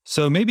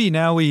 So maybe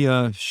now we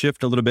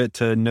shift a little bit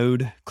to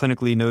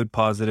clinically node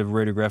positive,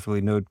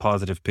 radiographically node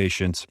positive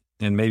patients.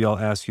 And maybe I'll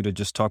ask you to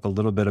just talk a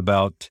little bit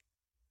about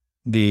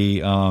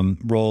the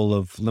role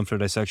of lymph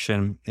node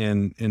dissection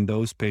in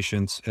those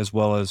patients, as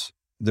well as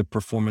the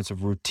performance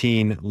of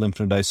routine lymph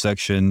node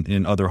dissection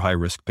in other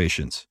high-risk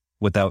patients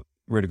without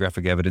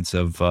radiographic evidence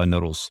of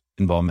nodal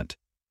involvement.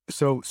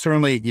 So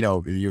certainly,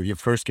 your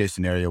first case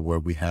scenario where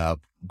we have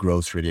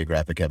gross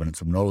radiographic evidence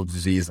of nodal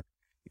disease,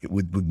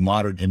 with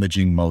modern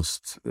imaging,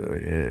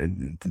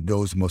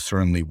 those most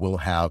certainly will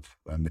have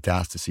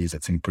metastases.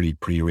 That seem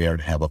pretty rare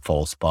to have a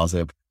false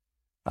positive.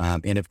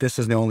 And if this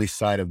is the only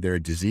site of their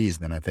disease,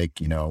 then I think,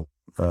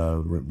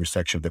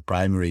 resection of the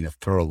primary and a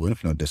thorough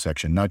lymph node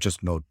dissection, not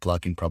just node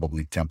plugging,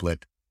 probably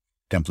template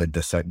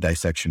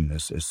dissection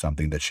is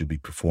something that should be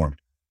performed.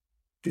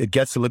 It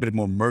gets a little bit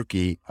more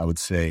murky, I would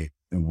say,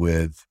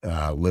 with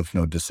lymph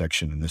node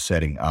dissection in the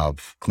setting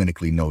of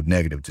clinically node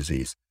negative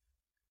disease.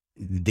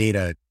 The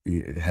data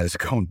has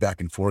gone back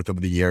and forth over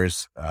the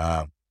years.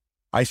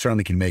 I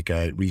certainly can make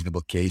a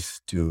reasonable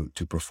case to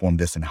perform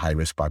this in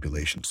high-risk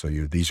populations. So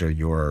these are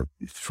your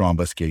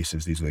thrombus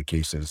cases. These are the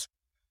cases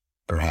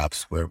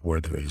perhaps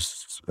where there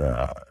is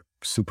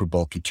super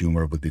bulky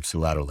tumor with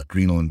ipsilateral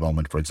adrenal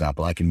involvement, for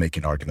example. I can make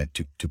an argument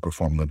to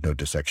perform lymph node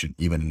dissection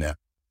even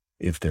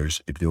if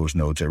those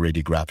nodes are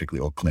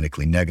radiographically or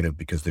clinically negative,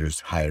 because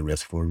there's higher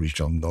risk for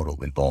regional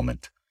nodal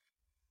involvement.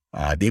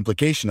 The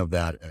implication of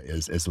that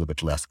is a little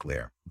bit less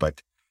clear,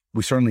 but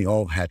we certainly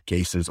all had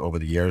cases over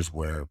the years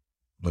where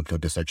lymph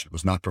node dissection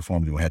was not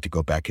performed and we had to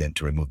go back in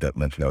to remove that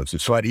lymph node. So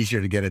it's a lot easier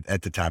to get it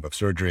at the time of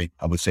surgery.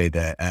 I would say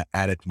the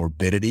added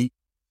morbidity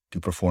to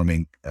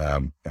performing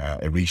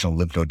a regional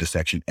lymph node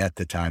dissection at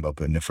the time of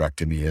a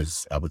nephrectomy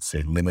is, I would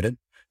say, limited.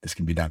 This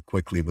can be done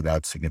quickly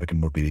without significant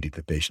morbidity to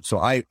the patient. So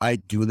I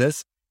do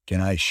this. Can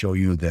I show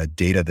you the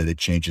data that it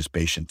changes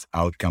patients'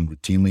 outcome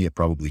routinely? It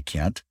probably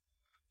can't.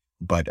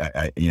 But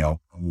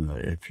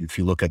if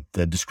you look at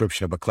the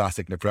description of a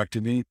classic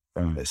nephrectomy,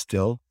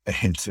 still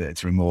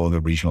it's removal of the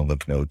regional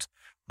lymph nodes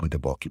with the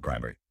bulky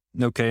primary.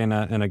 Okay, and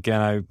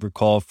again, I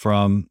recall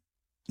from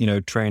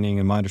training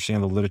and my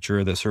understanding of the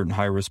literature that certain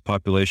high risk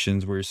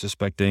populations where you're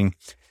suspecting,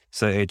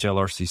 say,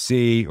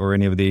 HLRCC or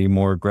any of the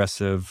more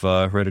aggressive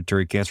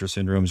hereditary cancer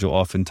syndromes, you'll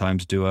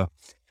oftentimes do a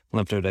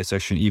lymph node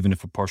dissection even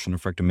if a partial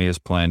nephrectomy is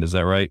planned. Is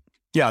that right?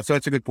 Yeah, so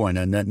that's a good point,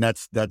 and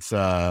that's these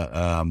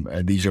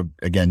are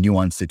again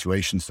nuanced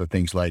situations. So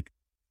things like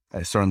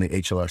certainly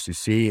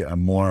HLRCC,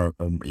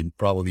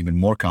 probably even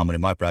more common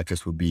in my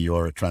practice would be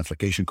your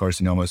translocation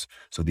carcinomas.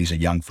 So these are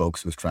young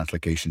folks with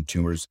translocation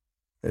tumors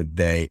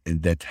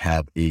that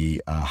have a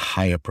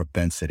higher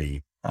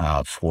propensity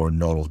for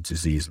nodal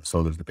disease.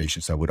 So those are the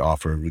patients that would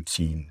offer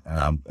routine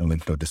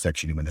lymph node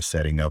dissection even in the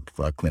setting of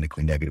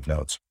clinically negative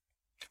nodes.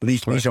 But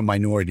these are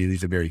minority.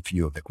 These are very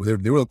few of them.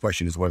 The real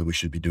question is whether we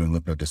should be doing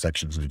lymph node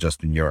dissections or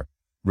just in your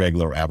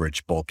regular,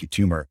 average, bulky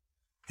tumor.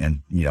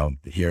 And,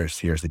 here's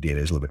the data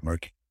is a little bit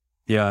murky.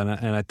 Yeah.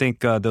 And I think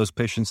those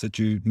patients that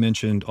you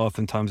mentioned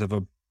oftentimes have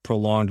a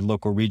prolonged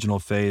local regional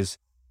phase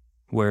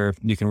where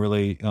you can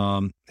really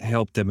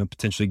help them and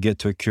potentially get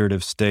to a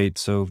curative state.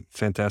 So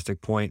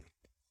fantastic point.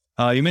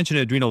 You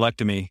mentioned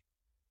adrenalectomy.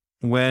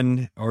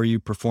 When are you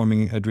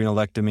performing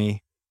adrenalectomy?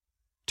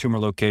 Tumor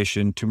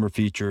location, tumor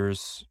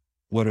features?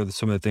 What are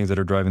some of the things that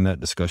are driving that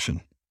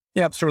discussion?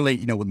 Yeah, certainly,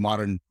 with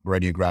modern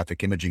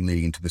radiographic imaging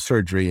leading into the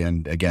surgery,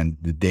 and again,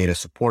 the data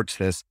supports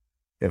this.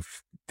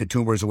 If the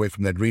tumor is away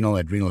from the adrenal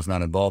is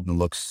not involved and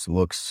looks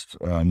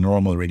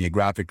normal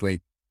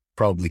radiographically,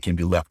 probably can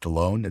be left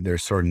alone. And there are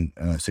certain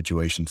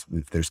situations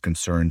if there's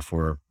concern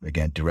for,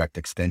 again, direct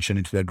extension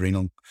into the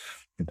adrenal.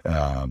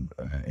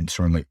 And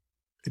certainly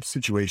in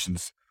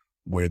situations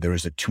where there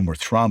is a tumor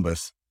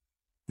thrombus,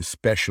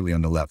 especially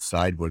on the left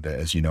side where,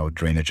 as you know,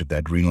 drainage of the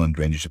adrenal and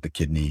drainage of the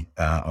kidney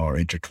are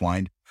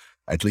intertwined.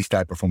 At least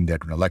I performed the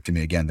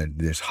adrenalectomy. Again,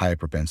 there's higher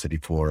propensity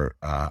for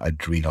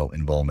adrenal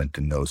involvement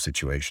in those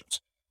situations.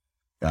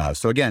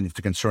 So again, it's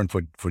a concern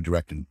for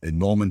direct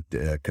involvement,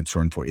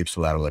 concern for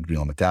ipsilateral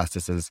adrenal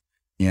metastasis,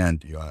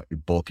 and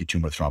bulky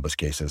tumor thrombus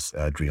cases,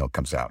 adrenal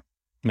comes out.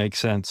 Makes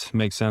sense.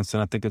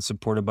 And I think it's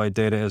supported by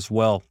data as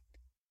well.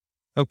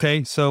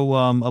 Okay. So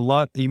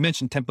you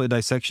mentioned template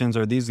dissections.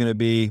 Are these going to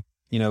be,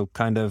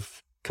 kind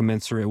of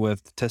commensurate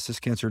with testis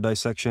cancer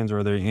dissections? Or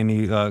are there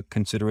any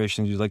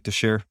considerations you'd like to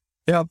share?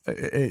 Yeah.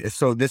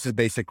 So this is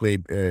basically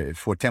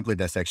for template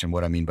dissection.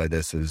 What I mean by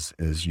this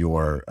is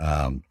your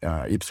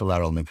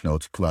ipsilateral lymph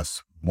nodes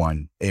plus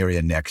one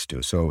area next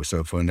to. So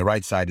for on the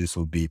right side, this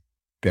will be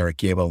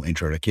pericaval,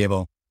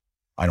 intracaval.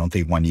 I don't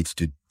think one needs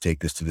to take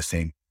this to the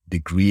same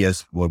degree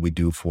as what we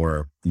do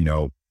for,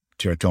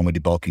 teratoma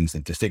debulkings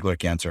and testicular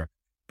cancer.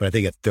 But I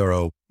think it's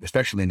thorough,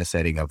 especially in the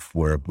setting of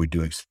where we're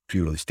doing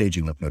purely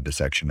staging lymph node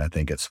dissection. I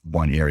think it's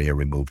one area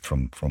removed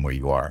from where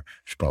you are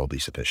is probably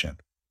sufficient.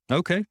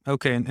 Okay.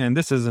 And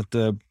this isn't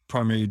the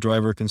primary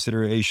driver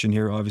consideration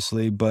here,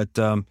 obviously, but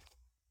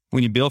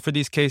when you bill for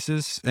these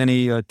cases,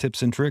 any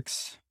tips and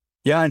tricks?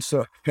 Yeah. And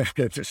so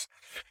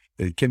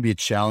it can be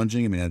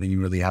challenging. I mean, I think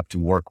you really have to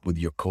work with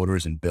your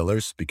coders and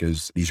billers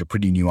because these are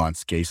pretty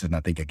nuanced cases. And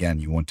I think, again,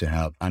 you want to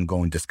have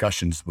ongoing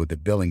discussions with the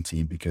billing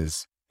team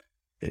because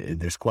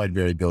there's quite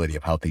variability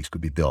of how things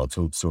could be billed.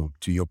 So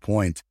to your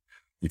point,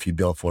 if you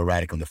bill for a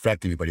radical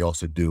nephrectomy, but you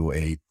also do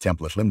a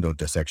template lymph node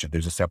dissection,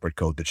 there's a separate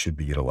code that should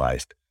be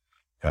utilized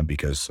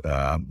because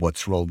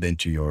what's rolled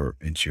into your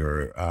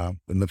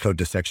lymph node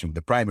dissection with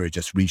the primary is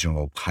just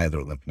regional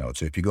hilar lymph nodes.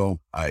 So if you go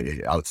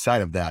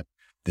outside of that,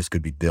 this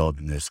could be billed,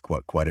 and there's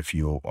quite a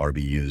few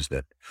RVUs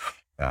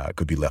that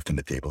could be left on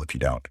the table if you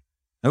don't.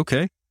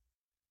 Okay.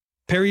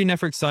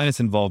 Perionephric sinus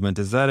involvement,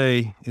 is that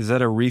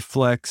a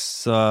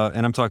reflex?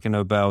 And I'm talking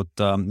about,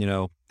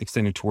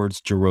 extending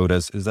towards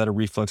Gerota's. Is that a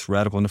reflex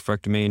radical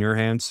nephrectomy in your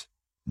hands?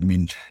 I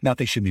mean,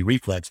 nothing should be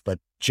reflex, but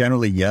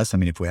generally, yes. I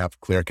mean, if we have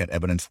clear-cut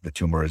evidence that the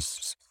tumor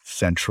is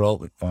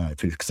central,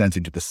 if it extends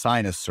into the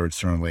sinus,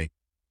 certainly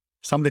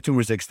some of the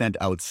tumors extend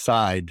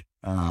outside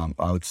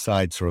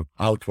sort of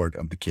outward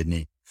of the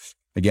kidney.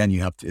 Again,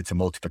 it's a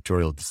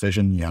multifactorial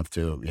decision. You have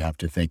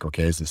to think,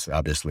 okay, is this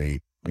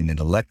obviously in an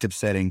elective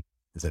setting?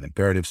 Is it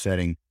imperative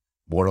setting,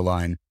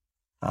 borderline?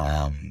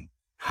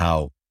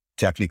 How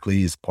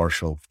technically is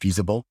partial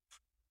feasible?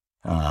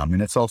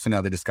 And it's also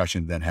now the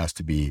discussion that has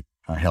to be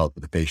held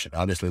with the patient.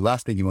 Obviously, the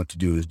last thing you want to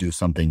do is do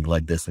something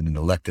like this in an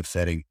elective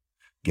setting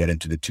get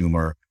into the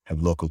tumor,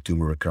 have local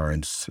tumor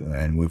recurrence.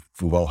 And we've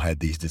all had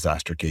these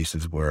disaster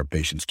cases where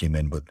patients came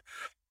in with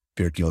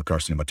peritoneal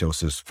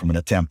carcinomatosis from an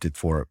attempt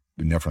for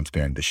nephron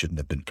sparing that shouldn't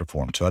have been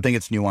performed. So I think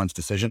it's a nuanced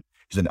decision.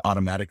 Does it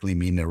automatically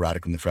mean a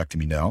radical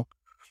nephrectomy? No.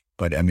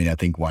 But I mean, I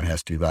think one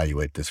has to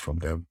evaluate this from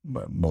the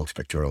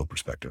multifactorial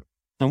perspective.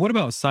 And what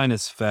about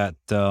sinus fat?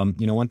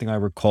 One thing I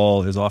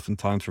recall is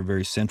oftentimes for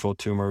very central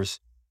tumors,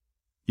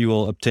 you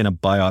will obtain a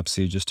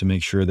biopsy just to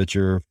make sure that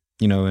you're,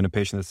 in a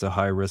patient that's at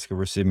high risk of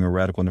receiving a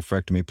radical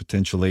nephrectomy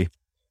potentially,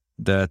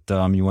 that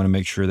you want to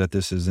make sure that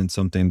this isn't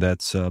something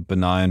that's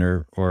benign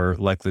or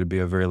likely to be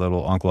a very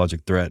little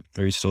oncologic threat.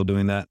 Are you still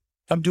doing that?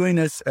 I'm doing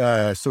this.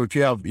 So if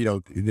you have,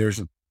 there's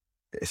a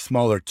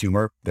smaller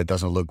tumor that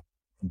doesn't look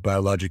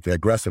biologically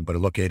aggressive, but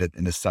located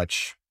in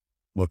such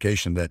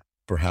location that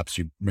perhaps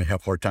you may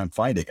have a hard time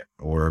finding it,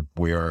 or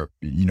where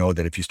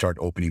that if you start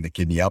opening the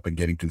kidney up and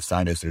getting to the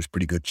sinus, there's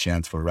pretty good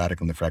chance for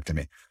radical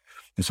nephrectomy.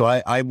 And so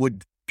I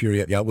would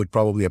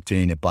probably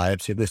obtain a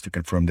biopsy of this to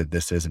confirm that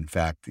this is in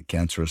fact a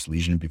cancerous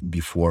lesion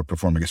before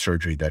performing a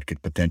surgery that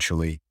could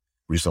potentially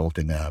result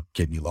in a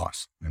kidney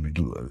loss. I mean,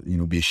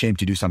 it'd be a shame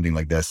to do something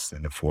like this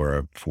and for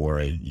a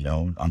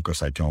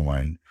oncocytoma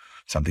and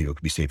something that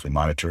could be safely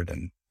monitored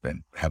and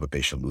have a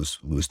patient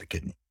lose the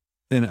kidney.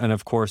 And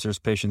of course, there's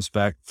patient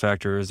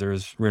factors,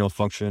 there's renal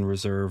function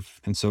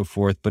reserve, and so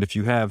forth. But if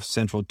you have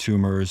central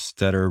tumors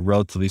that are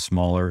relatively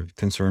smaller,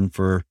 concern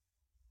for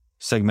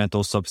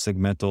segmental,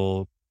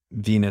 subsegmental,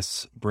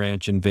 venous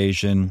branch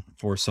invasion,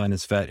 or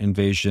sinus fat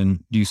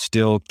invasion, do you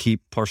still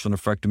keep partial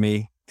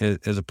nephrectomy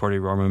as a part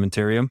of your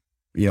armamentarium?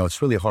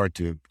 It's really hard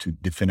to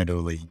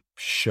definitively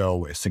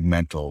show a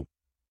segmental,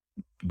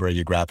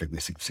 radiographically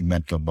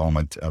segmental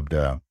involvement of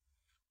the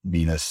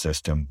venous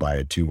system by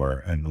a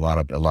tumor, and a lot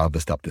of a lot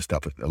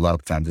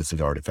of times this is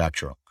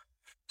artifactual.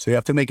 So you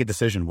have to make a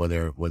decision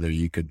whether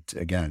you could,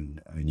 again,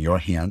 in your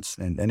hands,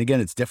 and again,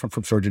 it's different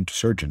from surgeon to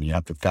surgeon. You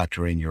have to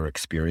factor in your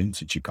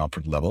experience at your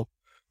comfort level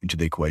into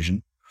the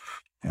equation.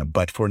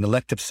 But for an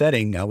elective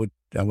setting, I would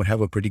have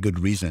a pretty good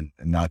reason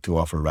not to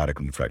offer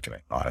radical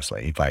nephrectomy,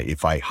 honestly,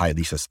 if I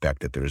highly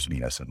suspect that there's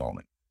venous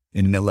involvement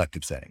in an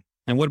elective setting.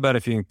 And what about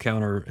if you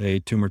encounter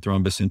a tumor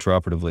thrombus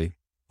intraoperatively?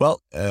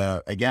 Well,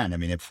 again, I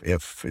mean, if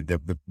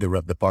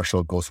the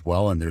partial goes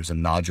well and there's a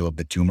nodule of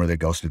the tumor that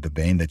goes through the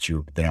vein that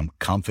I'm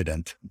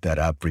confident that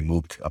I've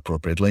removed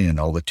appropriately and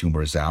all the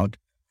tumor is out,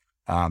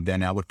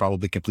 then I would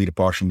probably complete a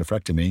partial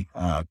nephrectomy,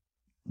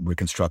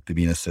 reconstruct the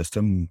venous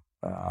system,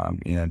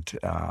 and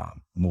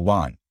move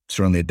on.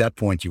 Certainly, at that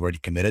point, you already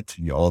committed.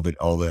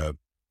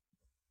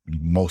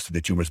 Most of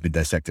the tumor has been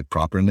dissected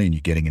properly, and you're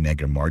getting a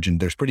negative margin.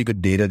 There's pretty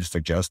good data to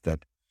suggest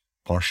that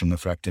partial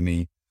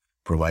nephrectomy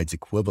provides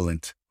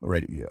equivalent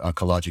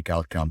oncologic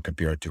outcome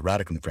compared to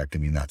radical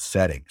nephrectomy in that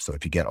setting. So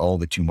if you get all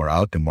the tumor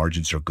out, the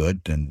margins are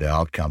good, and the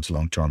outcomes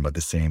long-term are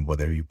the same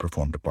whether you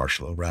perform the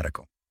partial or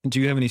radical. Do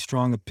you have any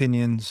strong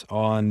opinions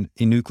on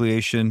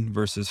enucleation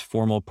versus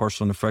formal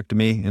partial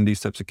nephrectomy in these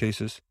types of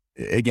cases?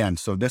 Again,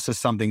 so this is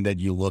something that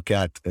you look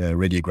at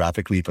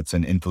radiographically. If it's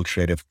an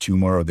infiltrative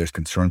tumor or there's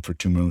concern for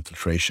tumor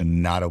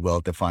infiltration, not a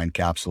well-defined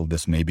capsule,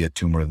 this may be a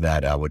tumor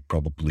that I would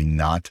probably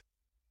not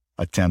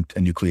attempt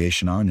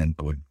enucleation on, and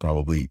would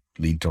probably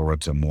lean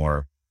towards a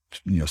more,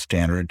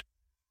 standard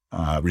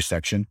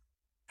resection.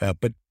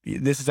 But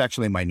this is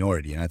actually a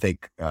minority, and I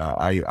think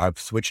I've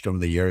switched over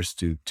the years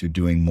to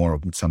doing more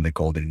of something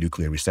called a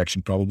nuclear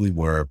resection, probably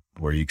where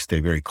you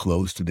stay very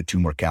close to the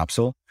tumor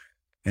capsule,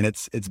 and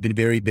it's been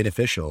very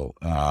beneficial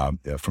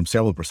from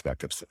several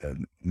perspectives.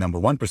 Number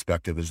one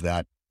perspective is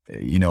that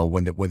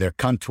when there are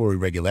contour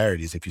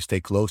irregularities, if you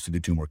stay close to the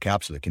tumor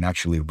capsule, it can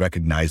actually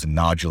recognize a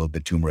nodule of the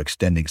tumor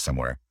extending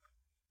somewhere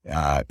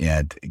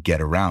and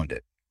get around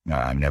it.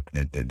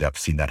 I've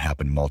seen that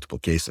happen in multiple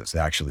cases. It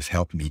actually has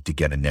helped me to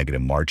get a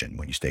negative margin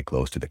when you stay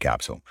close to the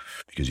capsule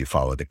because you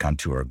follow the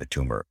contour of the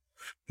tumor.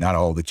 Not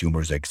all the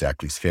tumors are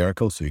exactly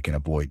spherical, so you can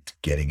avoid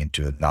getting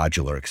into a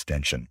nodular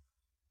extension.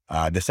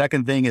 The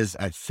second thing is,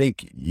 I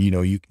think,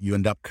 you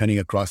end up cutting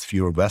across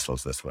fewer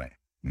vessels this way.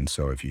 And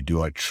so if you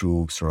do a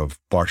true sort of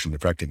partial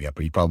nephrectomy,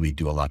 you probably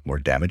do a lot more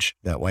damage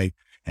that way,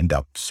 end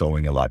up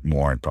sewing a lot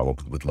more and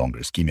probably with longer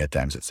ischemia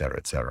times, et cetera,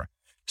 et cetera.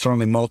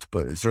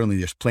 Certainly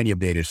there's plenty of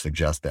data to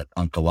suggest that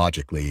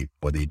oncologically,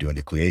 whether you do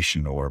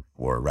enucleation or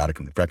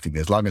radical nephrectomy,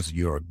 as long as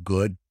you're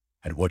good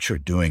at what you're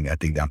doing, I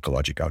think the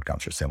oncologic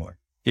outcomes are similar.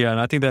 Yeah,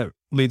 and I think that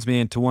leads me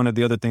into one of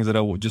the other things that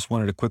I just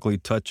wanted to quickly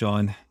touch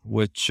on,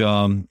 which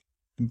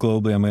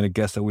globally, I'm going to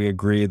guess that we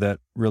agree that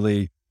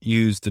really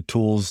use the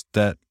tools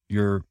that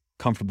you're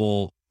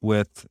comfortable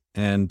with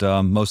and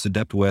most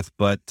adept with,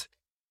 but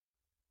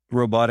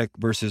robotic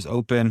versus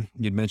open.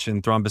 You'd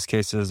mentioned thrombus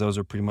cases. Those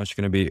are pretty much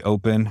going to be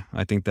open.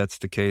 I think that's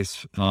the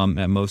case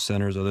at most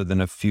centers other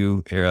than a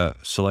few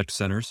select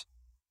centers.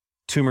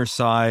 Tumor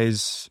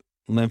size,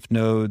 lymph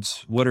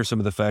nodes, what are some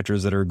of the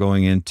factors that are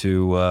going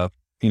into,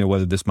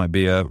 whether this might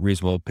be a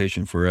reasonable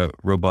patient for a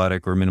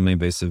robotic or minimally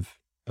invasive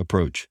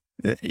approach?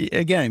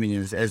 Again, I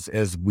mean,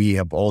 as we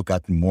have all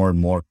gotten more and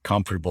more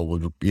comfortable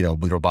with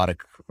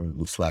robotic /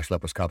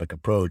 laparoscopic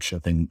approach, I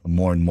think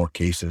more and more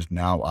cases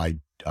now I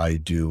I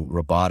do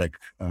robotic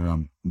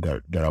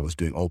that I was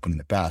doing open in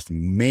the past. The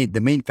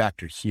main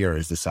factor here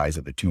is the size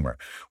of the tumor.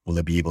 Will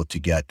I be able to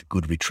get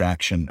good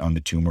retraction on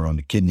the tumor on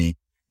the kidney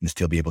and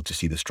still be able to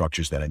see the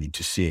structures that I need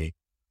to see?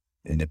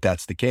 And if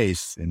that's the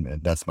case,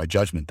 and that's my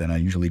judgment, then I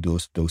usually do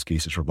those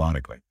cases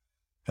robotically.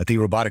 I think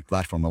robotic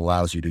platform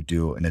allows you to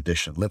do, in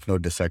addition, lymph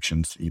node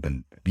dissections,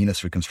 even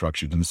venous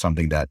reconstructions, and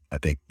something that I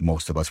think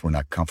most of us were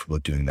not comfortable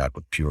doing that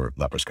with pure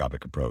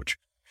laparoscopic approach.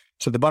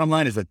 So the bottom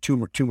line is that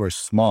tumor is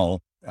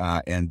small,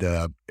 and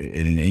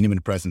in even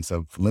presence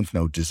of lymph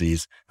node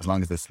disease, as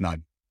long as it's not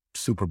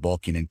super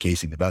bulky and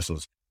encasing the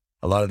vessels,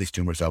 a lot of these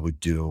tumors I would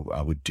do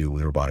with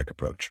a robotic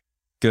approach.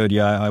 Good.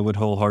 Yeah, I would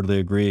wholeheartedly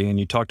agree. And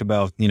you talked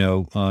about,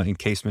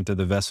 encasement of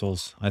the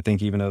vessels. I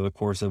think even over the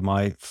course of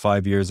my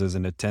 5 years as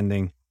an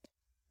attending,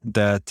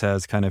 that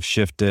has kind of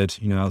shifted,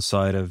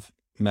 outside of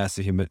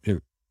massive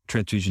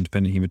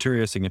transfusion-dependent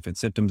hematuria, significant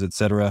symptoms, et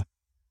cetera,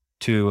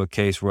 to a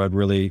case where I'd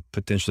really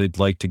potentially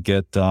like to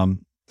get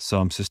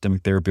some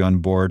systemic therapy on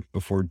board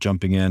before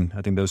jumping in.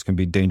 I think those can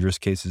be dangerous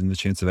cases, and the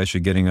chance of actually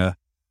getting a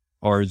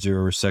R0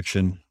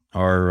 resection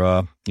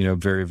are,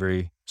 very,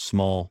 very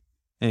small.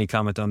 Any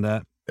comment on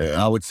that?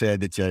 I would say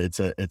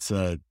that it's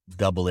a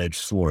double-edged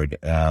sword.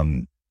 A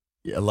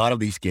lot of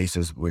these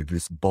cases with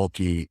this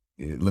bulky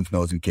lymph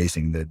nodes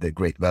encasing the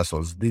great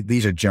vessels,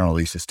 these are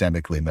generally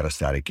systemically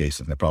metastatic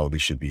cases that probably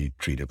should be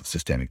treated with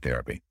systemic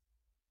therapy.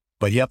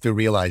 But you have to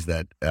realize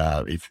that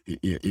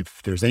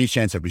if there's any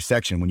chance of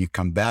resection, when you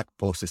come back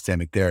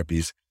post-systemic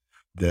therapies,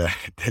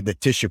 the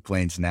tissue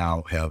planes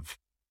now have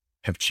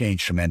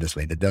changed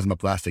tremendously. The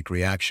desmoplastic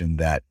reaction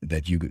that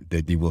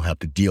you will have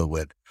to deal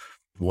with,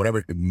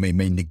 whatever may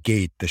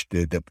negate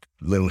the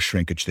little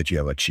shrinkage that you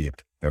have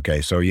achieved.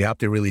 Okay, so you have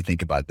to really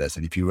think about this.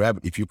 And if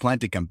you plan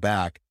to come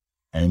back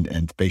and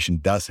the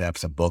patient does have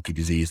some bulky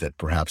disease that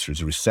perhaps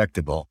is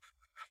resectable,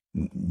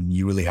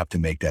 you really have to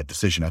make that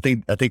decision. I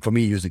think for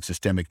me, using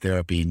systemic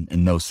therapy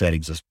in those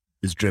settings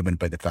is driven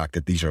by the fact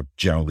that these are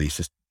generally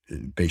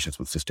patients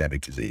with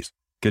systemic disease.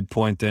 Good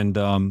point. And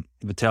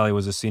Vitaly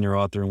was a senior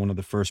author in one of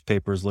the first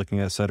papers looking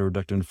at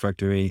cytoreductive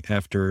nephrectomy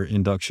after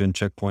induction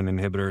checkpoint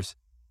inhibitors.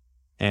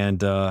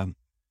 And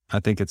I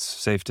think it's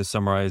safe to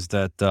summarize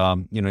that,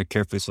 a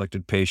carefully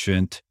selected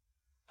patient,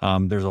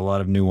 there's a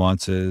lot of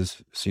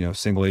nuances,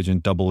 single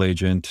agent, double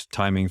agent,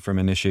 timing from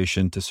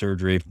initiation to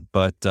surgery,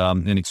 but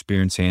in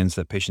experienced hands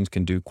that patients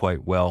can do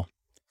quite well.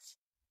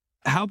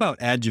 How about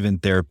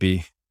adjuvant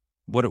therapy?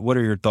 What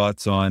are your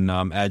thoughts on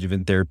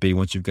adjuvant therapy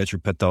once you've got your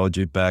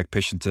pathology back,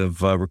 patients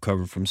have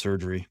recovered from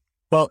surgery?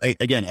 Well,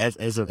 again,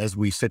 as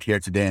we sit here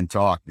today and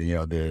talk,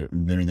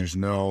 there's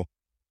no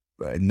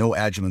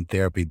adjuvant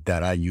therapy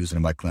that I use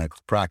in my clinical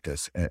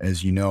practice.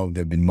 As you know,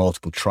 there have been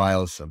multiple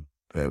trials of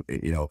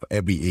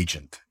every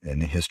agent in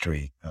the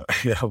history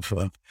of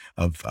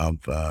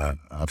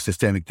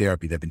systemic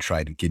therapy that have been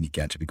tried in kidney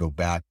cancer. We go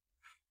back,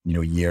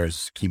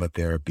 years,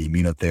 chemotherapy,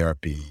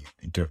 immunotherapy,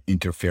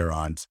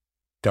 interferons,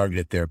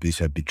 targeted therapies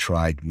have been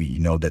tried. We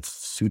know that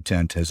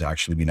Sutent has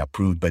actually been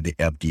approved by the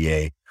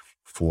FDA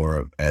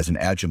as an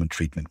adjuvant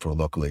treatment for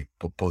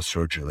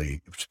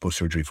post-surgery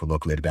for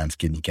locally advanced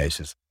kidney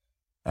cases.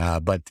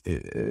 But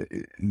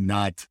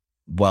not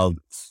while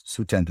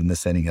Sutent in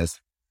this setting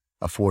has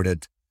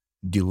afforded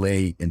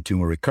delay in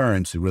tumor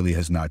recurrence, it really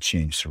has not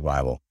changed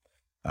survival.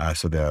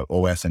 So the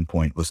OS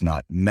endpoint was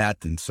not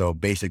met. And so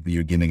basically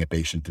you're giving a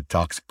patient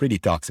pretty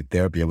toxic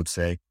therapy, I would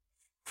say,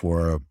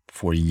 for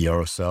a year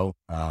or so.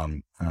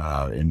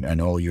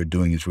 And all you're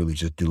doing is really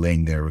just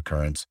delaying their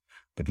recurrence,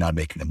 but not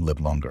making them live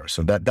longer.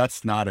 So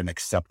that's not an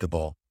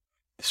acceptable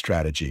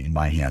strategy in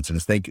my hands. And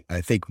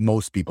I think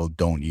most people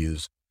don't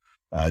use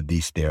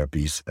these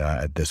therapies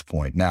at this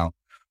point. Now,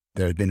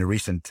 there has been a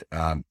recent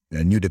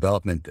new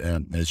development.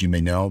 As you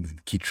may know,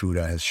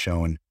 Keytruda has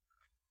shown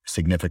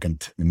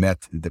significant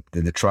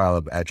the trial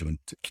of adjuvant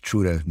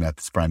Keytruda met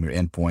its primary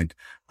endpoint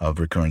of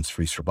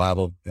recurrence-free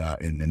survival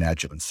in an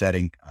adjuvant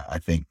setting. I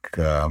think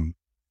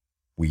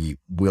we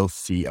will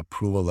see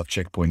approval of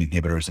checkpoint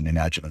inhibitors in an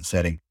adjuvant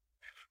setting.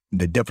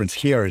 The difference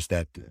here is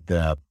that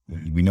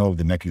we know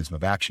the mechanism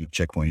of action of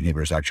checkpoint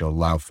inhibitors actually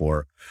allow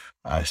for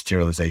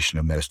sterilization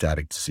of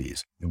metastatic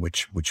disease,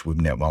 which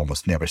we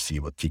almost never see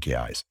with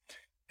TKIs.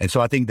 And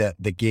so I think that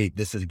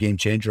this is a game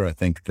changer. I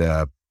think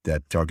that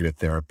targeted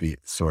therapy,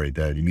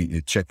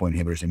 the checkpoint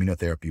inhibitors,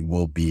 immunotherapy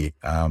will be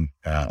a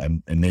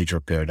major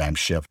paradigm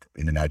shift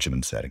in an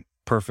adjuvant setting.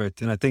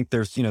 Perfect. And I think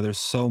there's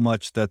so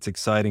much that's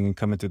exciting and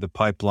coming through the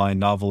pipeline,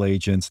 novel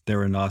agents,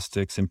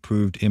 theranostics,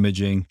 improved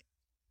imaging,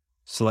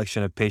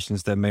 selection of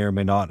patients that may or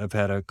may not have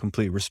had a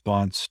complete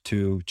response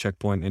to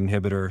checkpoint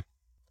inhibitor,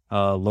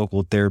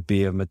 local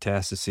therapy of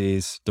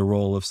metastases, the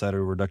role of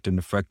cytoreductive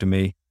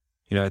nephrectomy.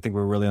 I think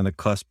we're really on the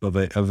cusp of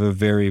a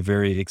very,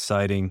 very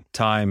exciting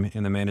time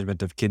in the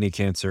management of kidney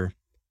cancer.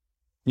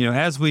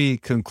 As we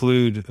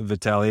conclude,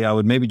 Vitaly, I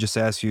would maybe just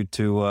ask you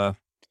to,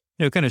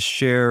 kind of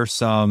share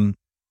some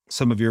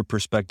of your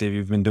perspective.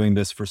 You've been doing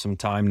this for some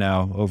time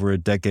now, over a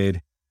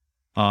decade,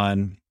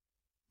 on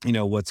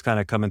what's kind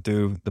of coming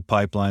through the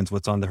pipelines,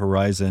 what's on the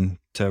horizon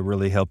to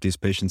really help these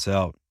patients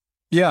out.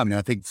 Yeah, I mean,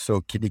 I think so.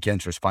 Kidney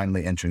cancer is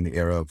finally entering the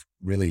era of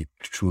really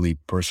truly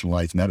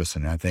personalized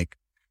medicine. And I think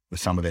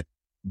with some of the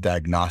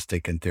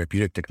diagnostic and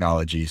therapeutic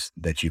technologies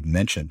that you've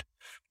mentioned,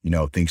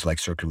 things like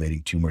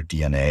circulating tumor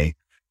DNA,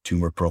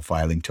 tumor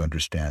profiling to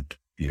understand,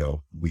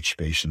 which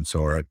patients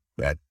are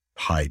at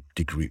high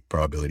degree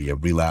probability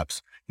of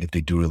relapse. And if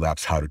they do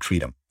relapse, how to treat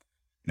them.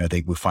 And I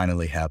think we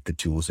finally have the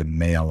tools that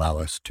may allow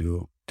us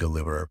to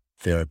deliver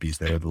therapies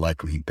that are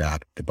likely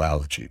impact the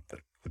biology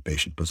that the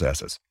patient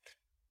possesses.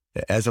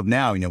 As of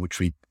now, we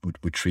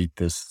treat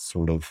this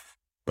sort of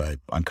by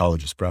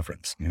oncologist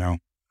preference.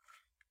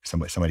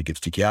 Somebody gives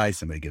TKI,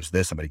 somebody gives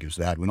this, somebody gives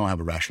that. We don't have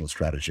a rational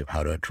strategy of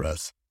how to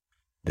address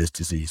this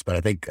disease. But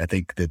I think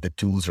that the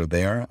tools are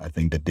there. I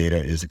think the data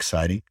is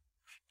exciting.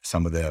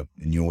 Some of the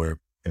newer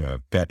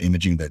PET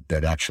imaging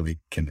that actually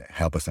can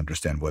help us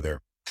understand whether,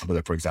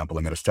 for example,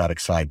 a metastatic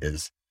site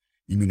is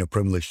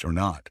immunoprivileged or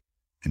not.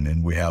 And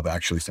then we have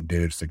actually some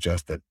data to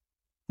suggest that,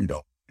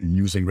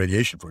 using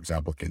radiation, for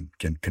example,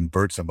 can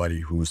convert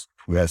somebody who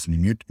has an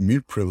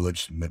immune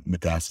privileged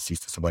metastases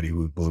to somebody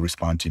who will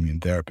respond to immune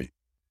therapy.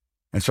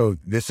 And so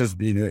this has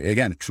been,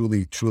 again,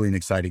 truly an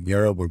exciting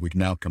era where we're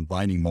now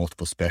combining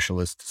multiple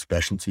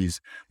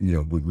specialties.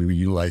 We're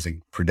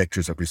utilizing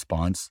predictors of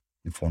response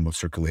in form of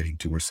circulating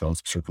tumor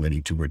cells,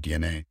 circulating tumor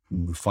DNA.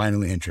 We're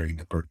finally entering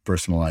the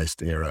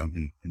personalized era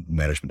in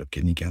management of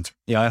kidney cancer.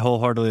 Yeah, I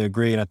wholeheartedly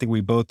agree. And I think we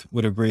both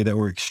would agree that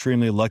we're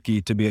extremely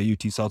lucky to be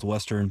at UT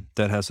Southwestern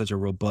that has such a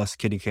robust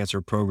kidney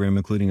cancer program,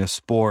 including a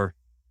SPORE,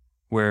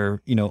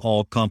 where,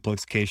 all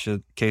complex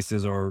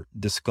cases are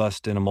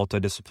discussed in a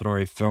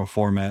multidisciplinary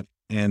format.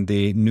 And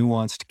the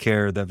nuanced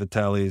care that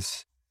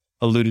Vitaly's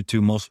alluded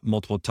to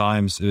multiple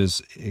times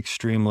is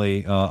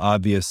extremely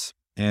obvious.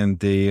 And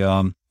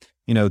the,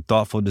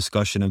 thoughtful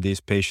discussion of these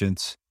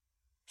patients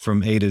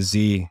from A to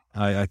Z,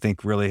 I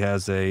think really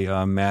has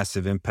a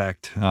massive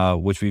impact,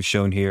 which we've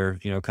shown here,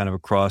 kind of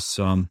across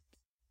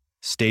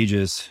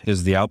stages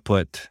is the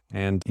output.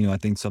 And, I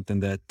think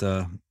something that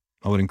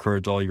I would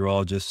encourage all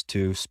urologists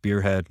to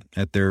spearhead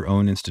at their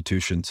own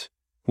institutions.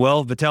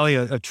 Well,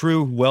 Vitaly, a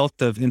true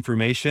wealth of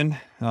information.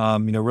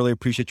 Really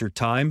appreciate your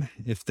time.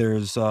 If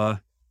there's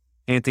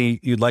anything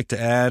you'd like to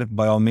add,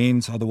 by all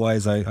means.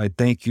 Otherwise, I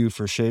thank you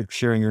for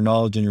sharing your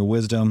knowledge and your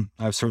wisdom.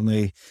 I've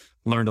certainly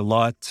learned a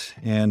lot,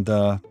 and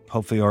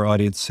hopefully our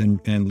audience and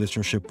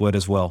listenership would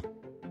as well.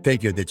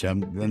 Thank you, Aditya.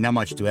 Not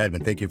much to add,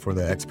 but thank you for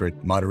the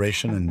expert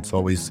moderation, and it's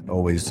always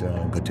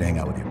good to hang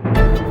out with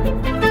you.